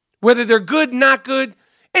 whether they're good, not good,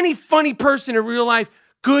 any funny person in real life,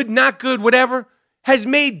 good, not good, whatever, has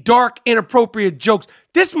made dark, inappropriate jokes.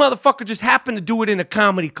 This motherfucker just happened to do it in a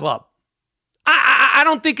comedy club. I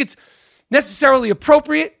don't think it's necessarily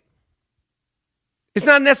appropriate. It's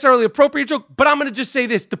not necessarily an appropriate joke, but I'm going to just say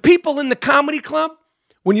this. The people in the comedy club,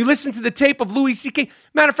 when you listen to the tape of Louis C.K.,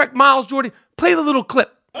 matter of fact, Miles Jordan, play the little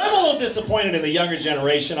clip. I'm a little disappointed in the younger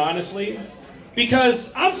generation, honestly, because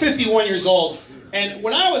I'm 51 years old, and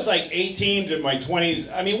when I was like 18 to my 20s,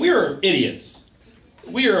 I mean, we were idiots.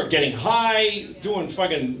 We were getting high, doing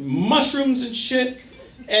fucking mushrooms and shit,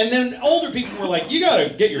 and then older people were like, you got to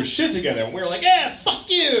get your shit together, and we were like, yeah, fuck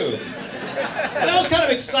you. And I was kind of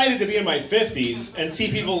excited to be in my 50s and see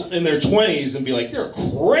people in their 20s and be like, they're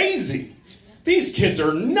crazy. these kids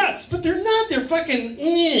are nuts, but they're not. They're fucking,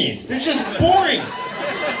 they're just boring.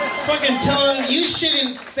 Fucking telling them, you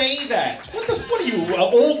shouldn't say that. What are you, an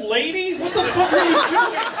old lady? What the fuck are you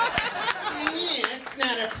doing? That's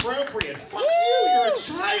not appropriate. Fuck you, you're a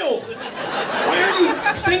child. Why aren't you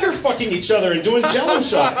finger fucking each other and doing jello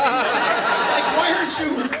shots? Like, why aren't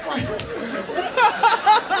you...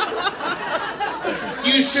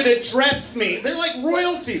 You should address me. They're like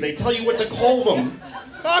royalty. They tell you what to call them.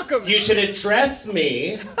 Fuck 'em. You should address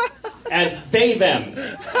me as they, them.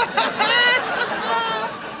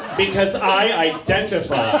 Because I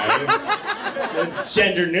identify as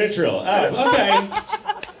gender neutral. Oh, okay.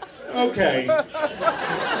 Okay.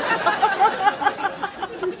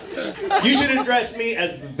 You should address me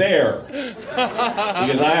as there.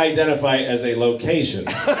 Because I identify as a location.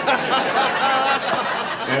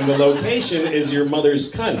 And the location is your mother's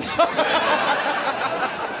cunt.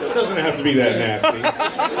 It doesn't have to be that nasty.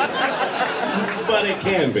 But it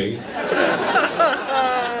can be.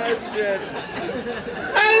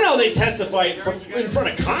 I don't know, they testify in front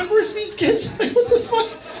of Congress, these kids? Like, what the fuck?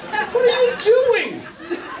 What are you doing?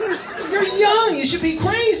 You're young, you should be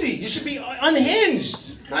crazy. You should be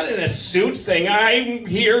unhinged. Not in a suit saying, I'm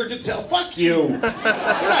here to tell, fuck you. You're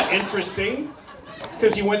not interesting.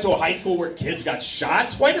 Because you went to a high school where kids got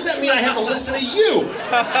shot? Why does that mean I have to listen to you?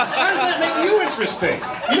 How does that make you interesting?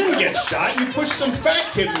 You didn't get shot, you pushed some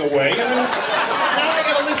fat kid in the way, and then now I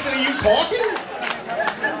gotta listen to you talking?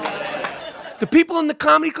 The people in the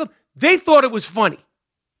comedy club, they thought it was funny.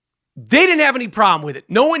 They didn't have any problem with it.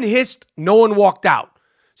 No one hissed, no one walked out.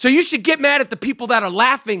 So you should get mad at the people that are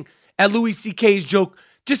laughing at Louis C.K.'s joke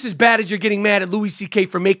just as bad as you're getting mad at Louis C.K.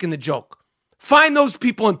 for making the joke. Find those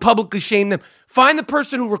people and publicly shame them. Find the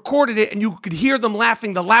person who recorded it and you could hear them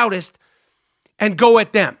laughing the loudest and go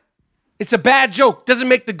at them. It's a bad joke. Doesn't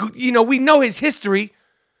make the good, we know his history.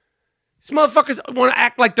 These motherfuckers want to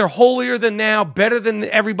act like they're holier than thou, better than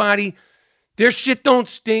everybody. Their shit don't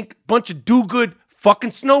stink. Bunch of do-good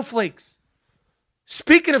fucking snowflakes.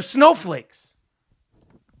 Speaking of snowflakes,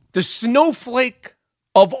 the snowflake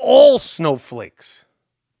of all snowflakes.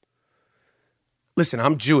 Listen,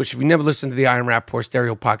 I'm Jewish. If you never listened to the Iron Rapport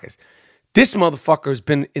Stereo podcast, this motherfucker has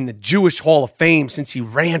been in the Jewish Hall of Fame since he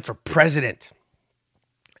ran for president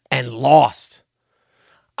and lost.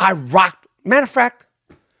 I rocked. Matter of fact,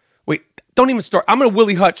 wait, don't even start. I'm going to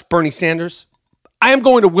Willie Hutch Bernie Sanders. I am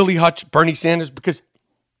going to Willie Hutch Bernie Sanders because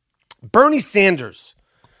Bernie Sanders,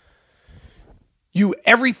 you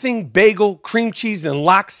everything bagel, cream cheese, and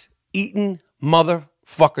lox eating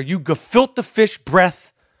motherfucker. You gefilte fish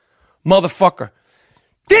breath motherfucker.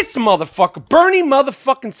 This motherfucker, Bernie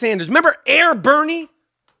motherfucking Sanders. Remember Air Bernie?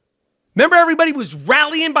 Remember everybody was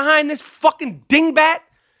rallying behind this fucking dingbat?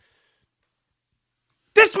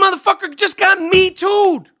 This motherfucker just got Me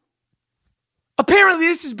Too'd. Apparently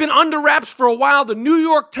this has been under wraps for a while. The New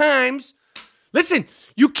York Times. Listen,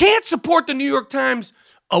 you can't support the New York Times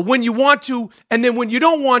when you want to, and then when you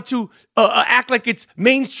don't want to, act like it's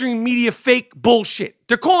mainstream media fake bullshit.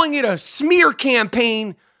 They're calling it a smear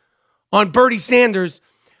campaign on Bernie Sanders.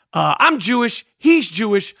 I'm Jewish. He's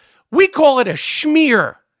Jewish. We call it a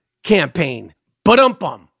schmear campaign.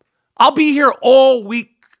 Ba-dum-bum. I'll be here all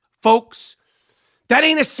week, folks. That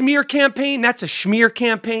ain't a smear campaign. That's a schmear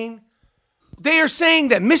campaign. They are saying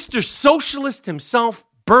that Mr. Socialist himself,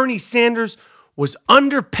 Bernie Sanders, was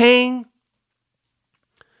underpaying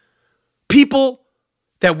people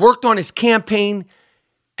that worked on his campaign,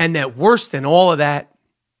 and that worse than all of that,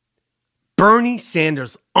 Bernie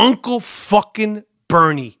Sanders, Uncle fucking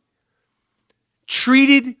Bernie,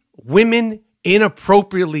 treated women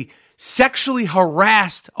inappropriately, sexually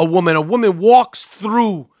harassed a woman. A woman walks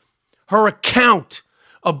through her account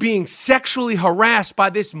of being sexually harassed by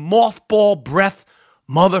this mothball breath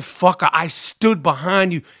motherfucker. I stood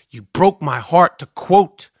behind you. You broke my heart, to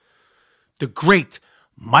quote the great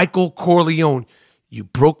Michael Corleone. You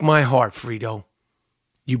broke my heart, Frito.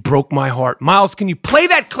 You broke my heart. Miles, can you play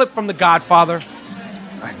that clip from The Godfather?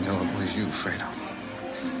 I know it was you, Fredo.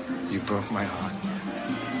 You broke my heart.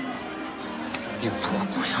 You broke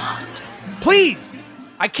my heart. Please.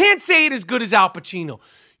 I can't say it as good as Al Pacino.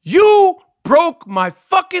 You broke my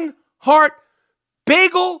fucking heart.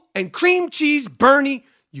 Bagel and cream cheese, Bernie.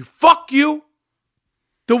 You fuck you.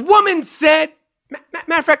 The woman said,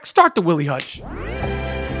 matter of fact, start the Willie Hutch.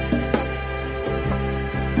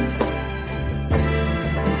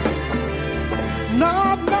 No.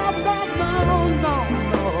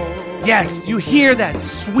 Yes, you hear that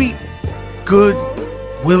sweet, good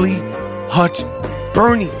Willie Hutch.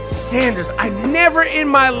 Bernie Sanders. I never in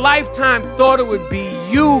my lifetime thought it would be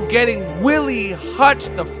you getting Willie Hutch,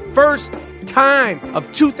 the first time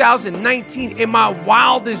of 2019 in my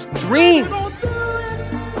wildest dreams.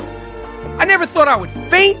 I never thought I would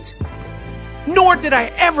faint, nor did I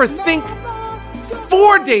ever think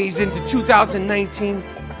 4 days into 2019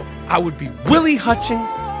 I would be Willie Hutching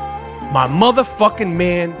my motherfucking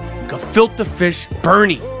man, gefilte fish,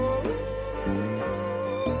 Bernie.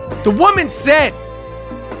 The woman said,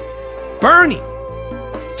 Bernie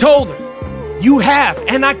told her, you have,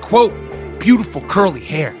 and I quote, beautiful curly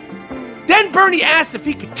hair. Then Bernie asked if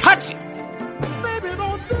he could touch it.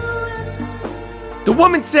 The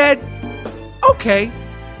woman said, okay.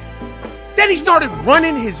 Then he started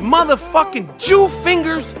running his motherfucking Jew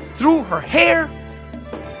fingers through her hair,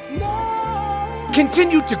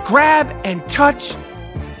 continued to grab and touch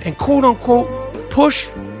and quote unquote push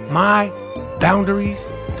my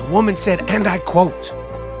boundaries. The woman said, and I quote,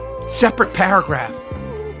 separate paragraph,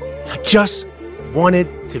 I just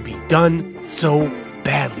wanted to be done so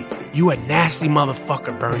badly. You a nasty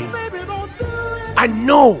motherfucker, Bernie. I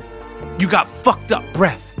know you got fucked up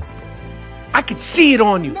breath. I could see it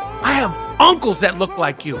on you. I have uncles that look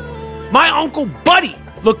like you. My Uncle Buddy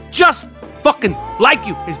looked just fucking like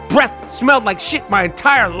you. His breath smelled like shit my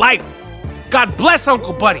entire life. God bless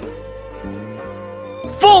Uncle Buddy.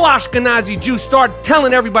 Full Ashkenazi Jew started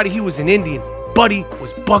telling everybody he was an Indian. Buddy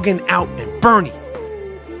was bugging out, and Bernie,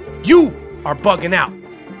 you are bugging out.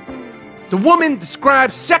 The woman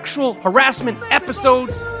describes sexual harassment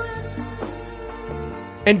episodes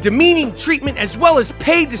and demeaning treatment as well as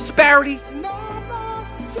pay disparity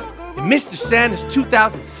in Mr. Sanders'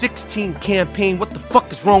 2016 campaign. What the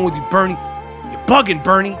fuck is wrong with you, Bernie? You're bugging,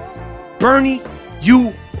 Bernie. Bernie,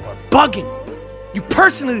 you are bugging. You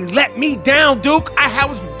personally let me down, Duke. I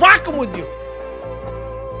was rocking with you.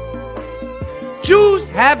 Jews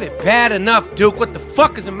have it bad enough, Duke. What the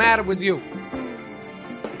fuck is the matter with you?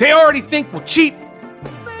 They already think we're cheap.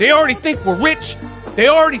 They already think we're rich. They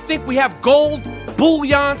already think we have gold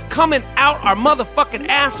bullions coming out our motherfucking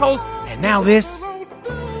assholes. And now this.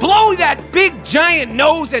 Blow that big giant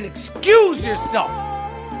nose and excuse yourself.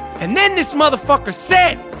 And then this motherfucker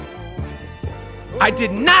said, I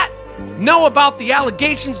did not know about the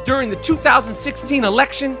allegations during the 2016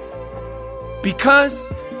 election because,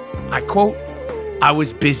 I quote, I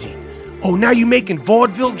was busy. Oh, now you making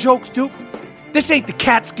vaudeville jokes, Duke? This ain't the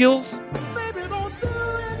Catskills.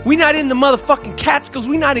 We not in the motherfucking Catskills.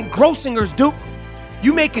 We not in Grossingers, Duke.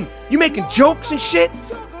 You making jokes and shit?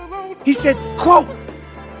 He said, quote,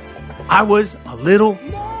 I was a little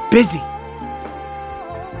busy.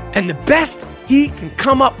 And the best he can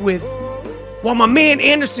come up with while my man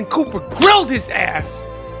Anderson Cooper grilled his ass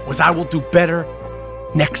was I will do better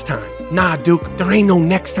next time. Nah, Duke, there ain't no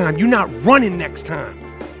next time. You're not running next time.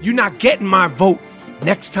 You're not getting my vote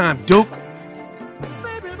next time, Duke.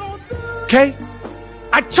 Okay?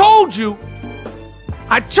 I told you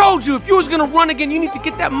if you was gonna run again, you need to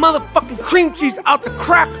get that motherfucking cream cheese out the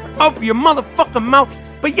crack of your motherfucking mouth.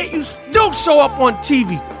 But yet you still show up on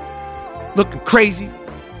TV looking crazy.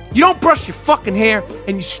 You don't brush your fucking hair,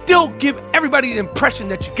 and you still give everybody the impression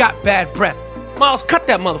that you got bad breath. Miles, cut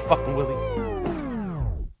that motherfucking Willie.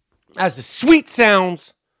 As the sweet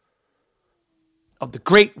sounds of the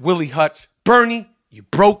great Willie Hutch. Bernie, you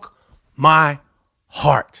broke my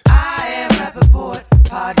heart. I am Rappaport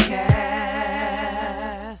Podcast.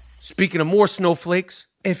 Speaking of more snowflakes,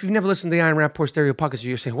 if you've never listened to the I Am Rappaport Stereo Podcast,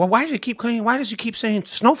 you're saying, well, why does he keep saying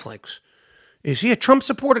snowflakes? Is he a Trump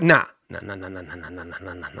supporter? Nah. Nah. I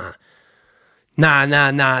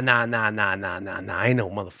ain't no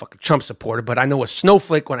motherfucking Trump supporter, but I know a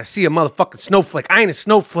snowflake when I see a motherfucking snowflake. I ain't a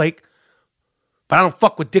snowflake, but I don't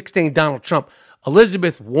fuck with Dick Stain Donald Trump.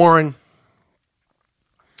 Elizabeth Warren,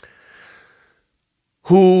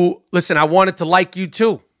 who, listen, I wanted to like you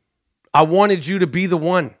too. I wanted you to be the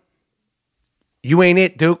one. You ain't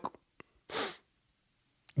it, Duke.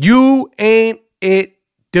 You ain't it,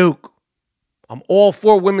 Duke. I'm all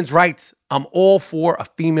for women's rights. I'm all for a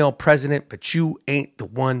female president, but you ain't the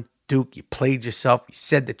one, Duke. You played yourself. You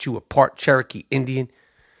said that you were part Cherokee Indian.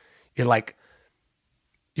 You're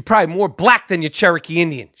probably more black than your Cherokee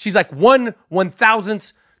Indian. She's like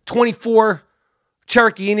 1/1000th, 24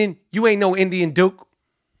 Cherokee Indian. You ain't no Indian, Duke.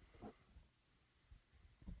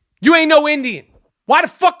 You ain't no Indian. Why the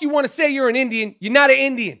fuck you want to say you're an Indian? You're not an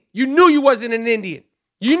Indian. You knew you wasn't an Indian.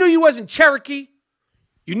 You knew you wasn't Cherokee.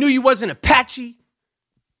 You knew you wasn't Apache.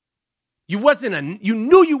 You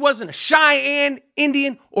knew you wasn't a Cheyenne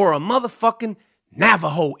Indian or a motherfucking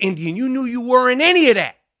Navajo Indian. You knew you weren't any of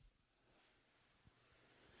that.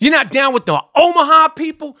 You're not down with the Omaha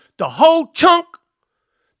people, the Ho Chunk,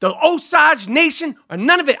 the Osage Nation, or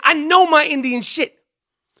none of it. I know my Indian shit.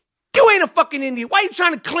 You ain't a fucking Indian. Why are you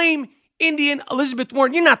trying to claim Indian Elizabeth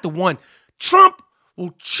Warren. You're not the one. Trump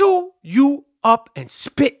will chew you up and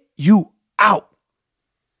spit you out.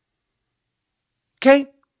 Okay?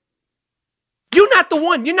 You're not the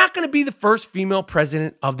one. You're not going to be the first female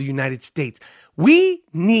president of the United States. We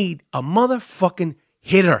need a motherfucking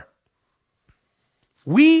hitter.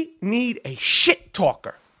 We need a shit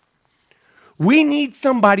talker. We need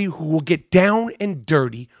somebody who will get down and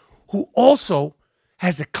dirty, who also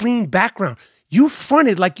has a clean background. You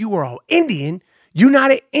fronted like you were all Indian. You're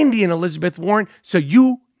not an Indian, Elizabeth Warren, so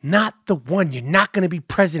you not the one. You're not going to be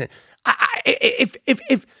president.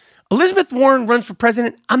 If Elizabeth Warren runs for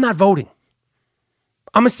president, I'm not voting.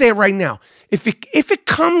 I'm going to say it right now. If it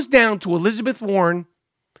comes down to Elizabeth Warren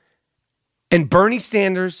and Bernie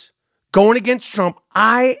Sanders going against Trump,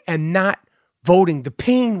 I am not voting. The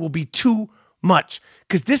pain will be too much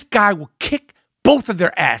because this guy will kick both of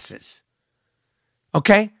their asses.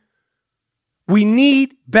 Okay? We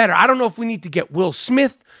need better. I don't know if we need to get Will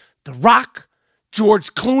Smith, The Rock,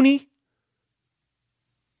 George Clooney,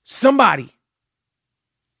 somebody.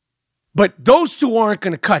 But those two aren't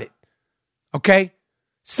going to cut it. Okay?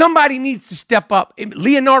 Somebody needs to step up.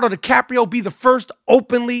 Leonardo DiCaprio be the first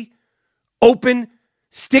open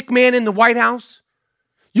stick man in the White House.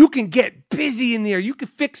 You can get busy in there. You can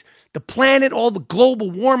fix the planet, all the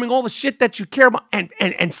global warming, all the shit that you care about,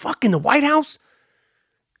 and fuck in the White House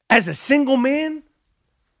as a single man.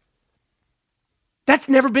 That's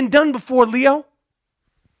never been done before, Leo.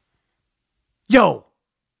 Yo,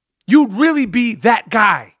 you'd really be that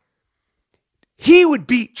guy. He would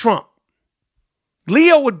beat Trump.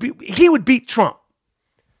 Leo would beat Trump.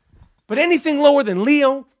 But anything lower than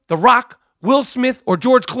Leo, The Rock, Will Smith, or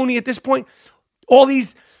George Clooney at this point, all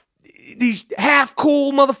these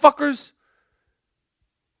half-cool motherfuckers,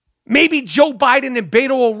 maybe Joe Biden and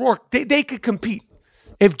Beto O'Rourke, they could compete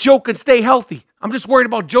if Joe could stay healthy. I'm just worried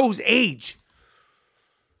about Joe's age.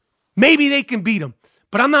 Maybe they can beat him.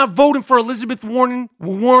 But I'm not voting for Elizabeth Warren,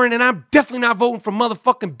 and I'm definitely not voting for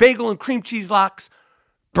motherfucking bagel and cream cheese locks,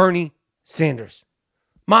 Bernie Sanders.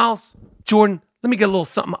 Miles, Jordan, let me get a little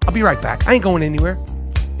something. I'll be right back. I ain't going anywhere.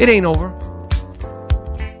 It ain't over.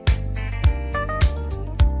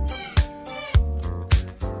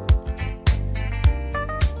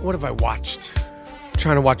 What have I watched? I'm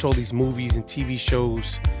trying to watch all these movies and TV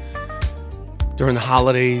shows during the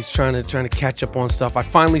holidays, trying to catch up on stuff. I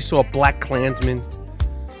finally saw Black Klansman,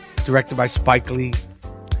 directed by Spike Lee.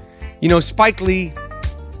 You know, Spike Lee,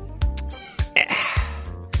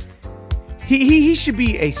 he should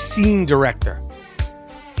be a scene director.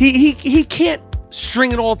 He can't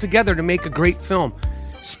string it all together to make a great film.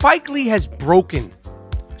 Spike Lee has broken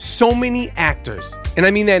so many actors, and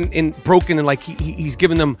I mean that in broken and like he's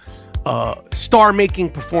given them star-making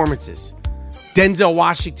performances. Denzel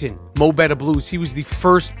Washington, Mo Better Blues. He was the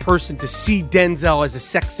first person to see Denzel as a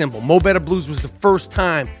sex symbol. Mo Better Blues was the first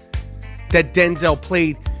time that Denzel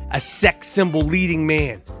played a sex symbol leading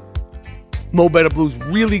man. Mo Better Blues,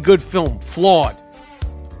 really good film, flawed.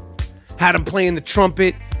 Had him playing the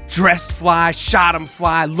trumpet, dressed fly, shot him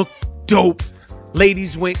fly, looked dope.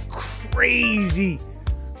 Ladies went crazy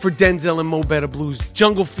for Denzel and Mo Better Blues.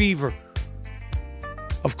 Jungle Fever.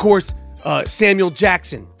 Of course, Samuel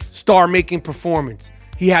Jackson, star-making performance.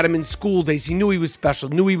 He had him in School Days. He knew he was special.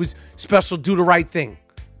 Do the Right Thing.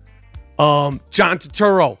 John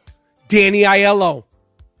Turturro, Danny Aiello.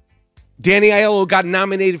 Danny Aiello got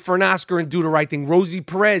nominated for an Oscar in Do the Right Thing. Rosie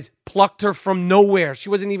Perez plucked her from nowhere. She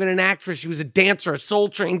wasn't even an actress. She was a dancer, a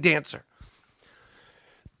soul-trained dancer.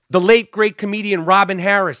 The late, great comedian Robin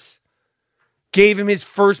Harris gave him his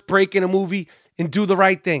first break in a movie in Do the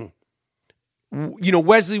Right Thing. You know,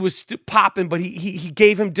 Wesley was popping, but he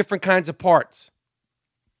gave him different kinds of parts.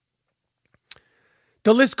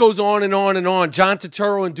 The list goes on and on and on. John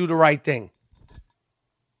Turturro and Do the Right Thing.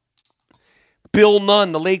 Bill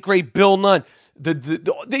Nunn, the late great Bill Nunn,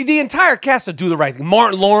 the entire cast of Do the Right Thing.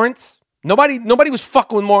 Martin Lawrence, nobody was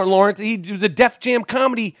fucking with Martin Lawrence. He was a Def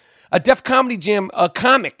Comedy Jam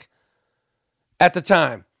comic at the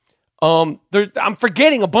time. I'm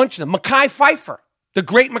forgetting a bunch of them. Mekhi Phifer, the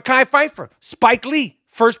great Mekhi Phifer, Spike Lee,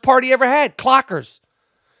 first part he ever had, Clockers.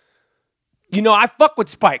 You know, I fuck with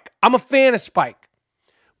Spike. I'm a fan of Spike,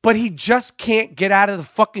 but he just can't get out of the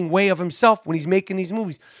fucking way of himself when he's making these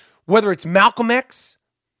movies. Whether it's Malcolm X,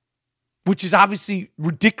 which is obviously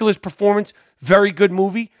ridiculous performance, very good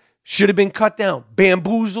movie, should have been cut down.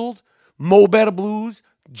 Bamboozled, Mo Better Blues,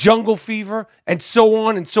 Jungle Fever, and so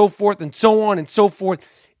on and so forth and so on and so forth.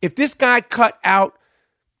 If this guy cut out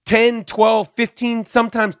 10, 12, 15,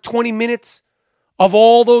 sometimes 20 minutes of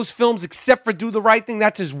all those films except for Do the Right Thing,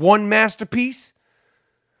 that's his one masterpiece.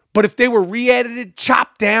 But if they were re-edited,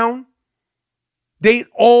 chopped down, they'd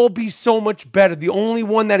all be so much better. The only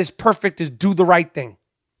one that is perfect is Do the Right Thing.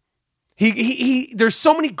 There's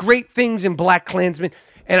so many great things in BlacKkKlansman,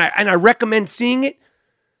 and I recommend seeing it.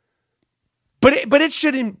 But it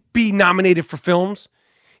shouldn't be nominated for films.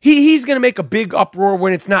 He's going to make a big uproar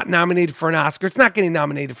when it's not nominated for an Oscar. It's not getting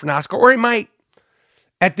nominated for an Oscar, or it might.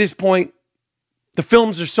 At this point, the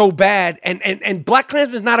films are so bad, and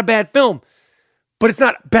BlacKkKlansman is not a bad film, but it's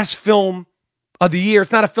not best film of the year.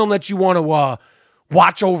 It's not a film that you want to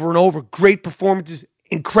watch over and over. Great performances,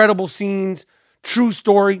 incredible scenes, true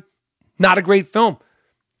story. Not a great film.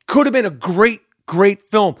 Could have been a great, great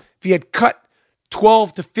film if he had cut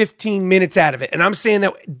 12 to 15 minutes out of it. And I'm saying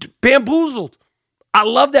that Bamboozled. I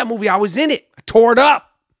love that movie. I was in it. I tore it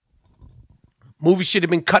up. Movie should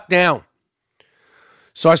have been cut down.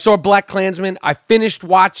 So I saw BlacKkKlansman. I finished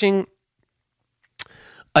watching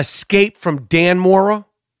Escape from Dannemora,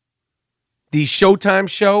 the Showtime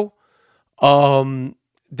show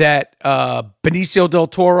that Benicio del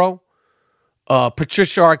Toro,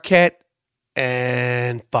 Patricia Arquette,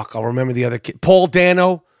 and I'll remember the other kid, Paul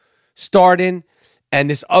Dano starred in, and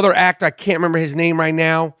this other actor, I can't remember his name right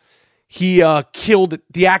now. He killed it.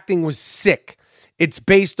 The acting was sick. It's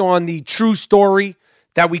based on the true story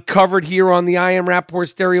that we covered here on the I Am Rapaport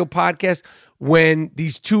Stereo podcast when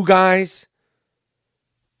these two guys,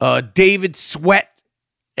 David Sweat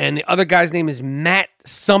and the other guy's name is Matt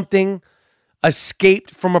something,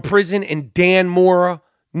 escaped from a prison in Dannemora,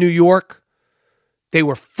 New York. They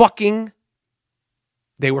were fucking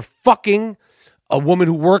a woman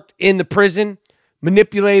who worked in the prison,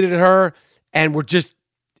 manipulated her, and were just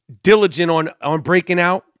diligent on breaking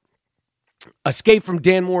out. Escape from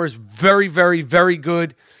Dannemora is very, very, very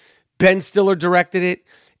good. Ben Stiller directed it.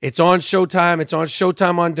 It's on Showtime. It's on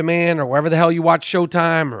Showtime On Demand or wherever the hell you watch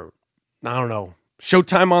Showtime, or I don't know,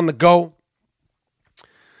 Showtime on the go.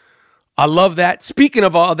 I love that. Speaking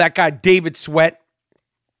of that guy, David Sweat,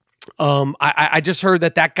 I just heard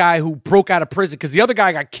that guy who broke out of prison, because the other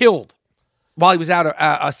guy got killed while he was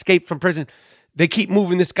escaped from prison. They keep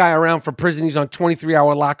moving this guy around from prison. He's on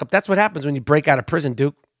 23-hour lockup. That's what happens when you break out of prison,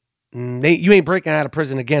 Duke. You ain't breaking out of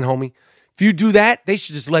prison again, homie. If you do that, they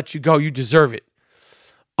should just let you go. You deserve it.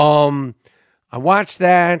 I watched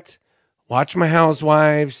that. Watched My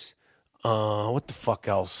Housewives. What the fuck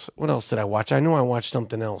else? What else did I watch? I know I watched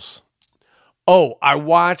something else. Oh, I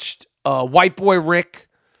watched White Boy Rick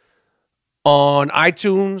on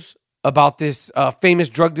iTunes about this famous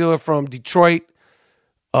drug dealer from Detroit.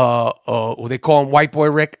 They call him White Boy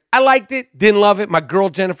Rick. I liked it. Didn't love it. My girl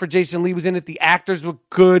Jennifer Jason Leigh was in it. The actors were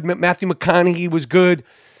good. Matthew McConaughey was good.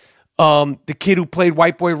 The kid who played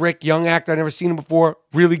White Boy Rick, young actor, I'd never seen him before,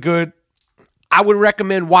 really good. I would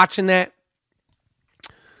recommend watching that.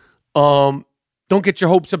 Don't get your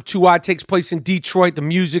hopes up too high. It takes place in Detroit. The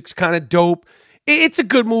music's kind of dope. It's a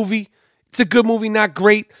good movie. It's a good movie, not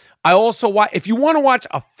great. I also watch, if you want to watch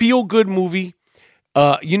a feel-good movie,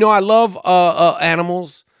 I love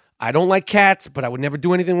animals. I don't like cats, but I would never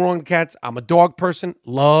do anything wrong to cats. I'm a dog person.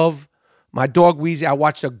 Love my dog Weezy. I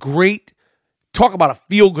watched talk about a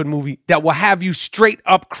feel-good movie that will have you straight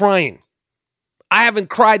up crying. I haven't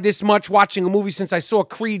cried this much watching a movie since I saw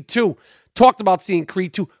Creed 2. Talked about seeing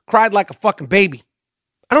Creed 2. Cried like a fucking baby.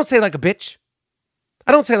 I don't say like a bitch.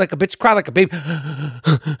 Cry like a baby.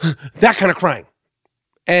 That kind of crying.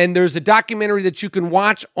 And there's a documentary that you can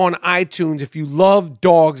watch on iTunes. If you love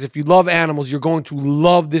dogs, if you love animals, you're going to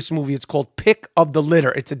love this movie. It's called Pick of the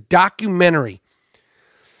Litter. It's a documentary.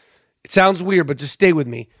 It sounds weird, but just stay with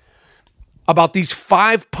me. About these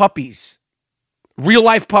 5 puppies. Real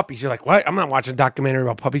life puppies. You're like, what? I'm not watching a documentary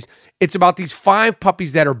about puppies. It's about these 5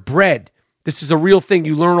 puppies that are bred. This is a real thing.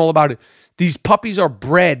 You learn all about it. These puppies are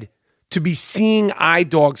bred to be seeing eye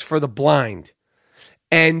dogs for the blind.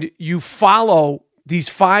 And you follow these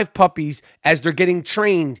 5 puppies as they're getting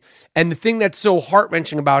trained. And the thing that's so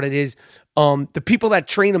heart-wrenching about it is the people that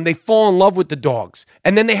train them, they fall in love with the dogs.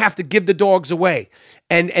 And then they have to give the dogs away.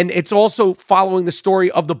 And it's also following the story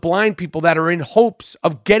of the blind people that are in hopes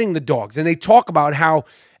of getting the dogs. And they talk about how,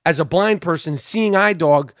 as a blind person, seeing eye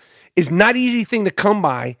dog is not an easy thing to come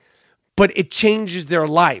by, but it changes their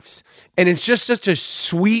lives. And it's just such a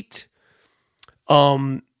sweet,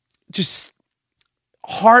 just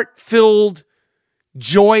heart-filled,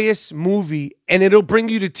 joyous movie, and it'll bring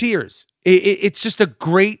you to tears. It's just a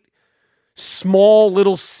great, small,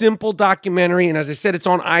 little, simple documentary. And as I said, it's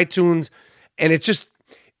on iTunes, and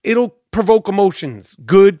it'll provoke emotions,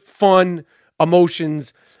 good, fun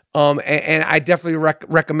emotions. And I definitely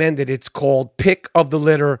recommend it. It's called Pick of the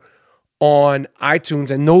Litter on iTunes.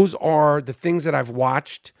 And those are the things that I've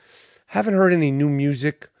watched. Haven't heard any new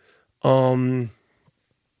music.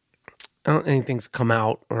 I don't anything's come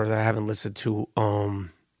out or that I haven't listened to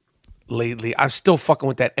lately. I'm still fucking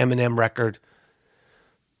with that Eminem record.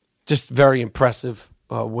 Just very impressive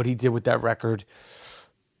what he did with that record.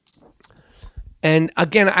 And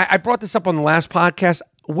again, I brought this up on the last podcast.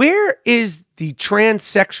 Where is the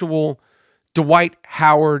transsexual Dwight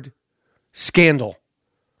Howard scandal?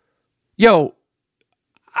 Yo,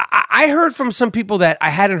 I heard from some people that I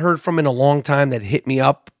hadn't heard from in a long time that hit me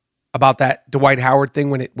up about that Dwight Howard thing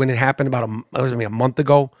when it happened about a month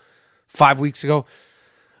ago, 5 weeks ago.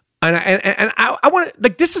 And I want to,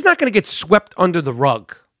 like, this is not going to get swept under the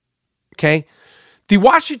rug, okay? The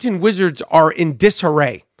Washington Wizards are in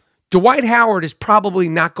disarray. Dwight Howard is probably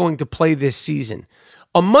not going to play this season.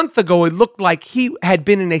 A month ago, it looked like he had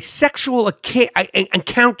been in a sexual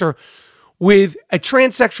encounter with a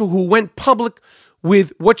transsexual who went public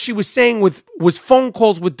with what she was saying was phone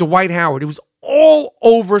calls with Dwight Howard. It was all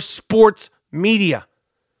over sports media.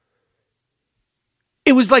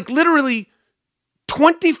 It was like literally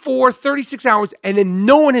 24, 36 hours, and then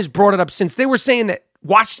no one has brought it up since. They were saying that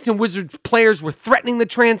Washington Wizards players were threatening the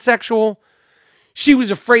transsexual. She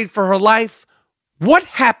was afraid for her life. What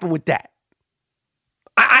happened with that?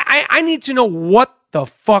 I need to know what the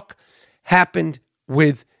fuck happened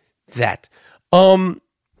with that.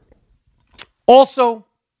 Also,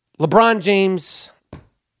 LeBron James,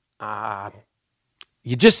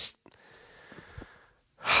 you just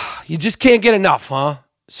can't get enough, huh?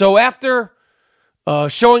 So after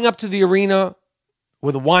showing up to the arena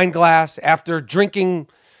with a wine glass, after drinking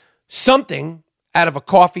something out of a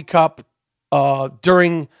coffee cup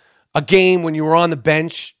during a game when you were on the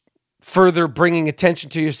bench, further bringing attention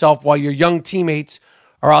to yourself while your young teammates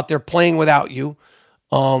are out there playing without you,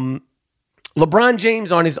 LeBron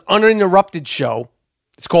James on his Uninterrupted show,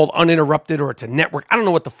 it's called Uninterrupted or it's a network, I don't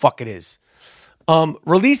know what the fuck it is,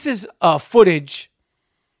 releases footage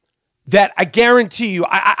that I guarantee you,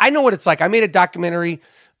 I know what it's like. I made a documentary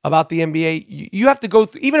about the NBA. You have to go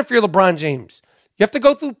through, even if you're LeBron James, you have to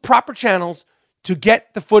go through proper channels to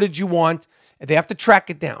get the footage you want, and they have to track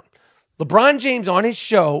it down. LeBron James on his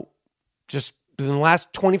show, just in the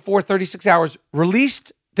last 24, 36 hours,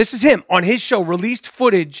 released, this is him, on his show, released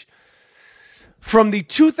footage from the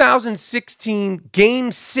 2016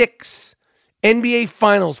 Game 6 NBA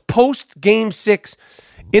Finals, post Game 6,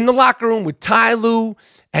 in the locker room with Ty Lue,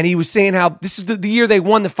 and he was saying how this is the year they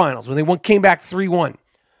won the finals, when they came back 3-1.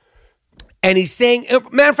 And he's saying,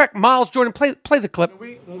 matter of fact, Miles Jordan, play the clip.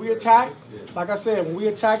 When we attack, like I said, when we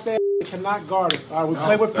attack that, they cannot guard us. All right, we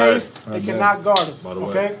play with pace, they cannot guard us. By the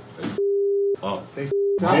way, okay? They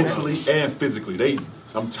mentally and physically,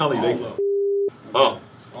 I'm telling you,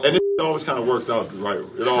 and it always kind of works out, right?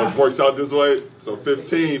 It always works out this way. So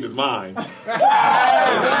 15 is mine. 15 is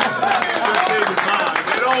mine.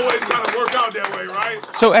 It always kind of work out that way, right?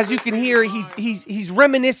 So as you can hear, he's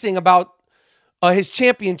reminiscing about his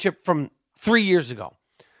championship from 3 years ago.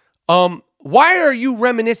 Why are you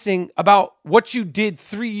reminiscing about what you did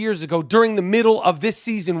 3 years ago during the middle of this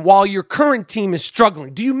season while your current team is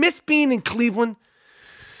struggling? Do you miss being in Cleveland?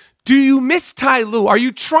 Do you miss Ty Lue? Are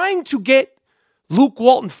you trying to get Luke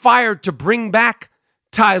Walton fired to bring back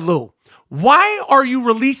Ty Lue? Why are you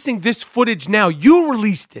releasing this footage now? You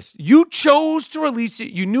released this. You chose to release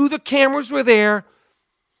it. You knew the cameras were there.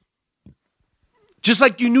 Just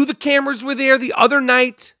like you knew the cameras were there the other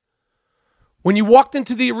night when you walked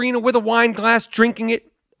into the arena with a wine glass, drinking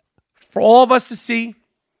it for all of us to see.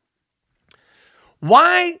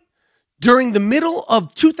 Why, during the middle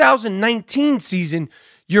of 2019 season,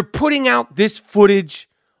 you're putting out this footage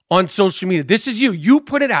on social media? This is you. You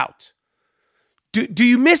put it out. Do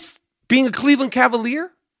you miss being a Cleveland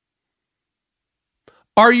Cavalier?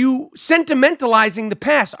 Are you sentimentalizing the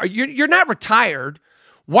past? You're not retired.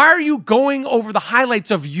 Why are you going over the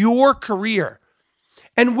highlights of your career?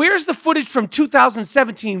 And where's the footage from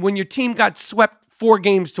 2017 when your team got swept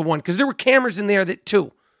 4-1? Because there were cameras in there that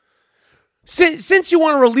too. Since you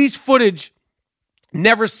want to release footage,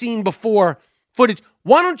 never seen before footage,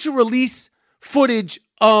 why don't you release footage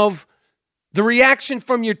of the reaction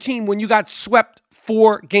from your team when you got swept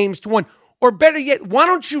 4-1? Or better yet, why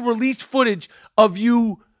don't you release footage of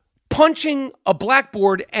you punching a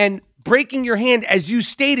blackboard and breaking your hand as you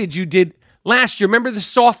stated you did last year? Remember the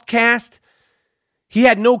soft cast? He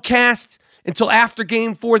had no cast until after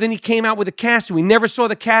Game 4. Then he came out with a cast, and we never saw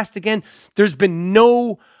the cast again. There's been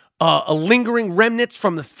no lingering remnants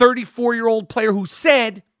from the 34-year-old player who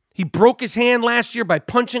said he broke his hand last year by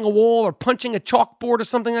punching a wall or punching a chalkboard or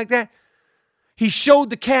something like that. He showed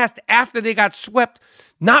the cast after they got swept,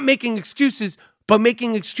 not making excuses, but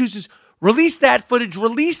making excuses. Release that footage.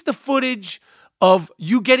 Release the footage of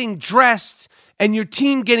you getting dressed and your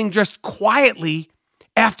team getting dressed quietly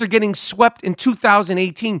after getting swept in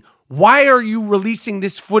 2018. Why are you releasing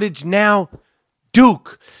this footage now,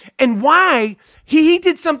 Duke? And why he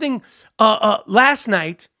did something last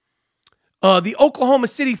night. The Oklahoma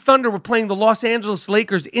City Thunder were playing the Los Angeles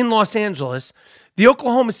Lakers in Los Angeles. The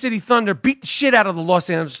Oklahoma City Thunder beat the shit out of the Los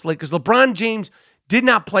Angeles Lakers. LeBron James did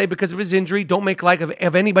not play because of his injury. Don't make light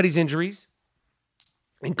of anybody's injuries,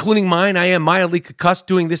 including mine. I am mildly concussed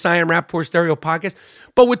doing this I Am Rapaport Stereo podcast.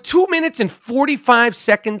 But with 2 minutes and 45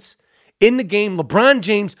 seconds in the game, LeBron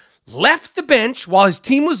James left the bench while his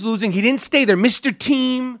team was losing. He didn't stay there. Mr.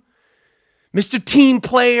 Team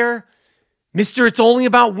Player, Mr. It's Only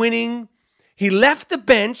About Winning. He left the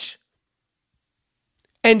bench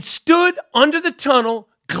and stood under the tunnel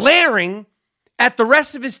glaring at the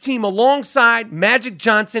rest of his team alongside Magic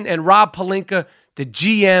Johnson and Rob Pelinka, the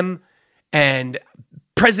GM and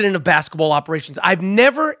president of basketball operations. I've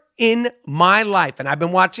never in my life, and I've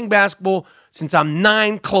been watching basketball since I'm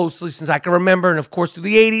 9 closely, since I can remember, and of course through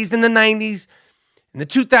the 80s and the 90s and the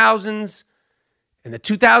 2000s and the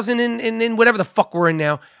 2000 and whatever the fuck we're in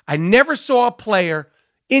now. I never saw a player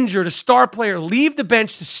injured, a star player, leave the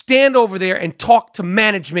bench to stand over there and talk to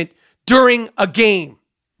management during a game.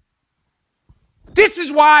 This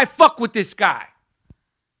is why I fuck with this guy.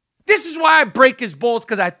 This is why I break his balls,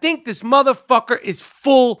 because I think this motherfucker is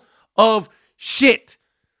full of shit.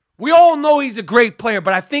 We all know he's a great player,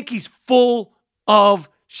 but I think he's full of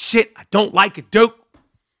shit. I don't like it, Duke.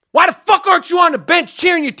 Why the fuck aren't you on the bench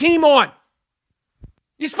cheering your team on?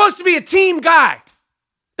 You're supposed to be a team guy.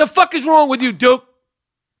 The fuck is wrong with you, Duke?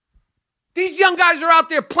 These young guys are out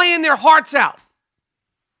there playing their hearts out.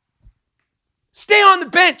 Stay on the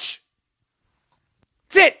bench.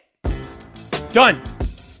 That's it. Done.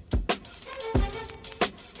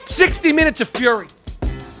 60 minutes of fury.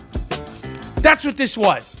 That's what this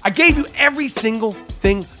was. I gave you every single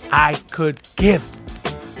thing I could give.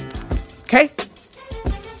 Okay?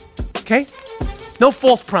 Okay? No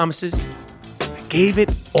false promises. I gave it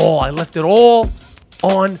all. I left it all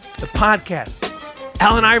on the podcast.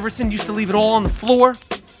 Allen Iverson used to leave it all on the floor.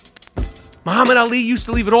 Muhammad Ali used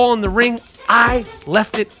to leave it all in the ring. I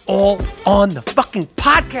left it all on the fucking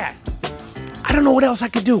podcast. I don't know what else I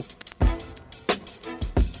could do.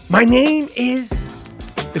 My name is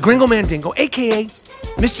the Gringo Mandingo, a.k.a.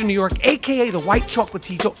 Mr. New York, a.k.a. the White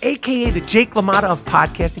Chocolatito, a.k.a. the Jake LaMotta of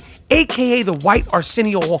podcasting, a.k.a. the White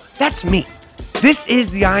Arsenio Hall. That's me. This is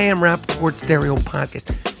the I Am Rapaport Stereo podcast.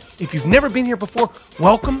 If you've never been here before,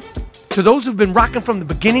 welcome. To those who've been rocking from the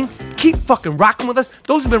beginning, keep fucking rocking with us.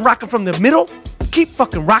 Those who've been rocking from the middle, keep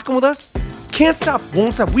fucking rocking with us. Can't stop,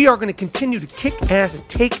 won't stop. We are going to continue to kick ass and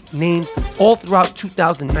take names all throughout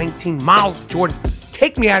 2019. Miles Jordan,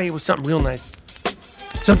 take me out of here with something real nice.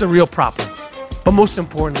 Something real proper. But most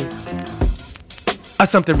importantly,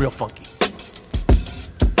 something real funky.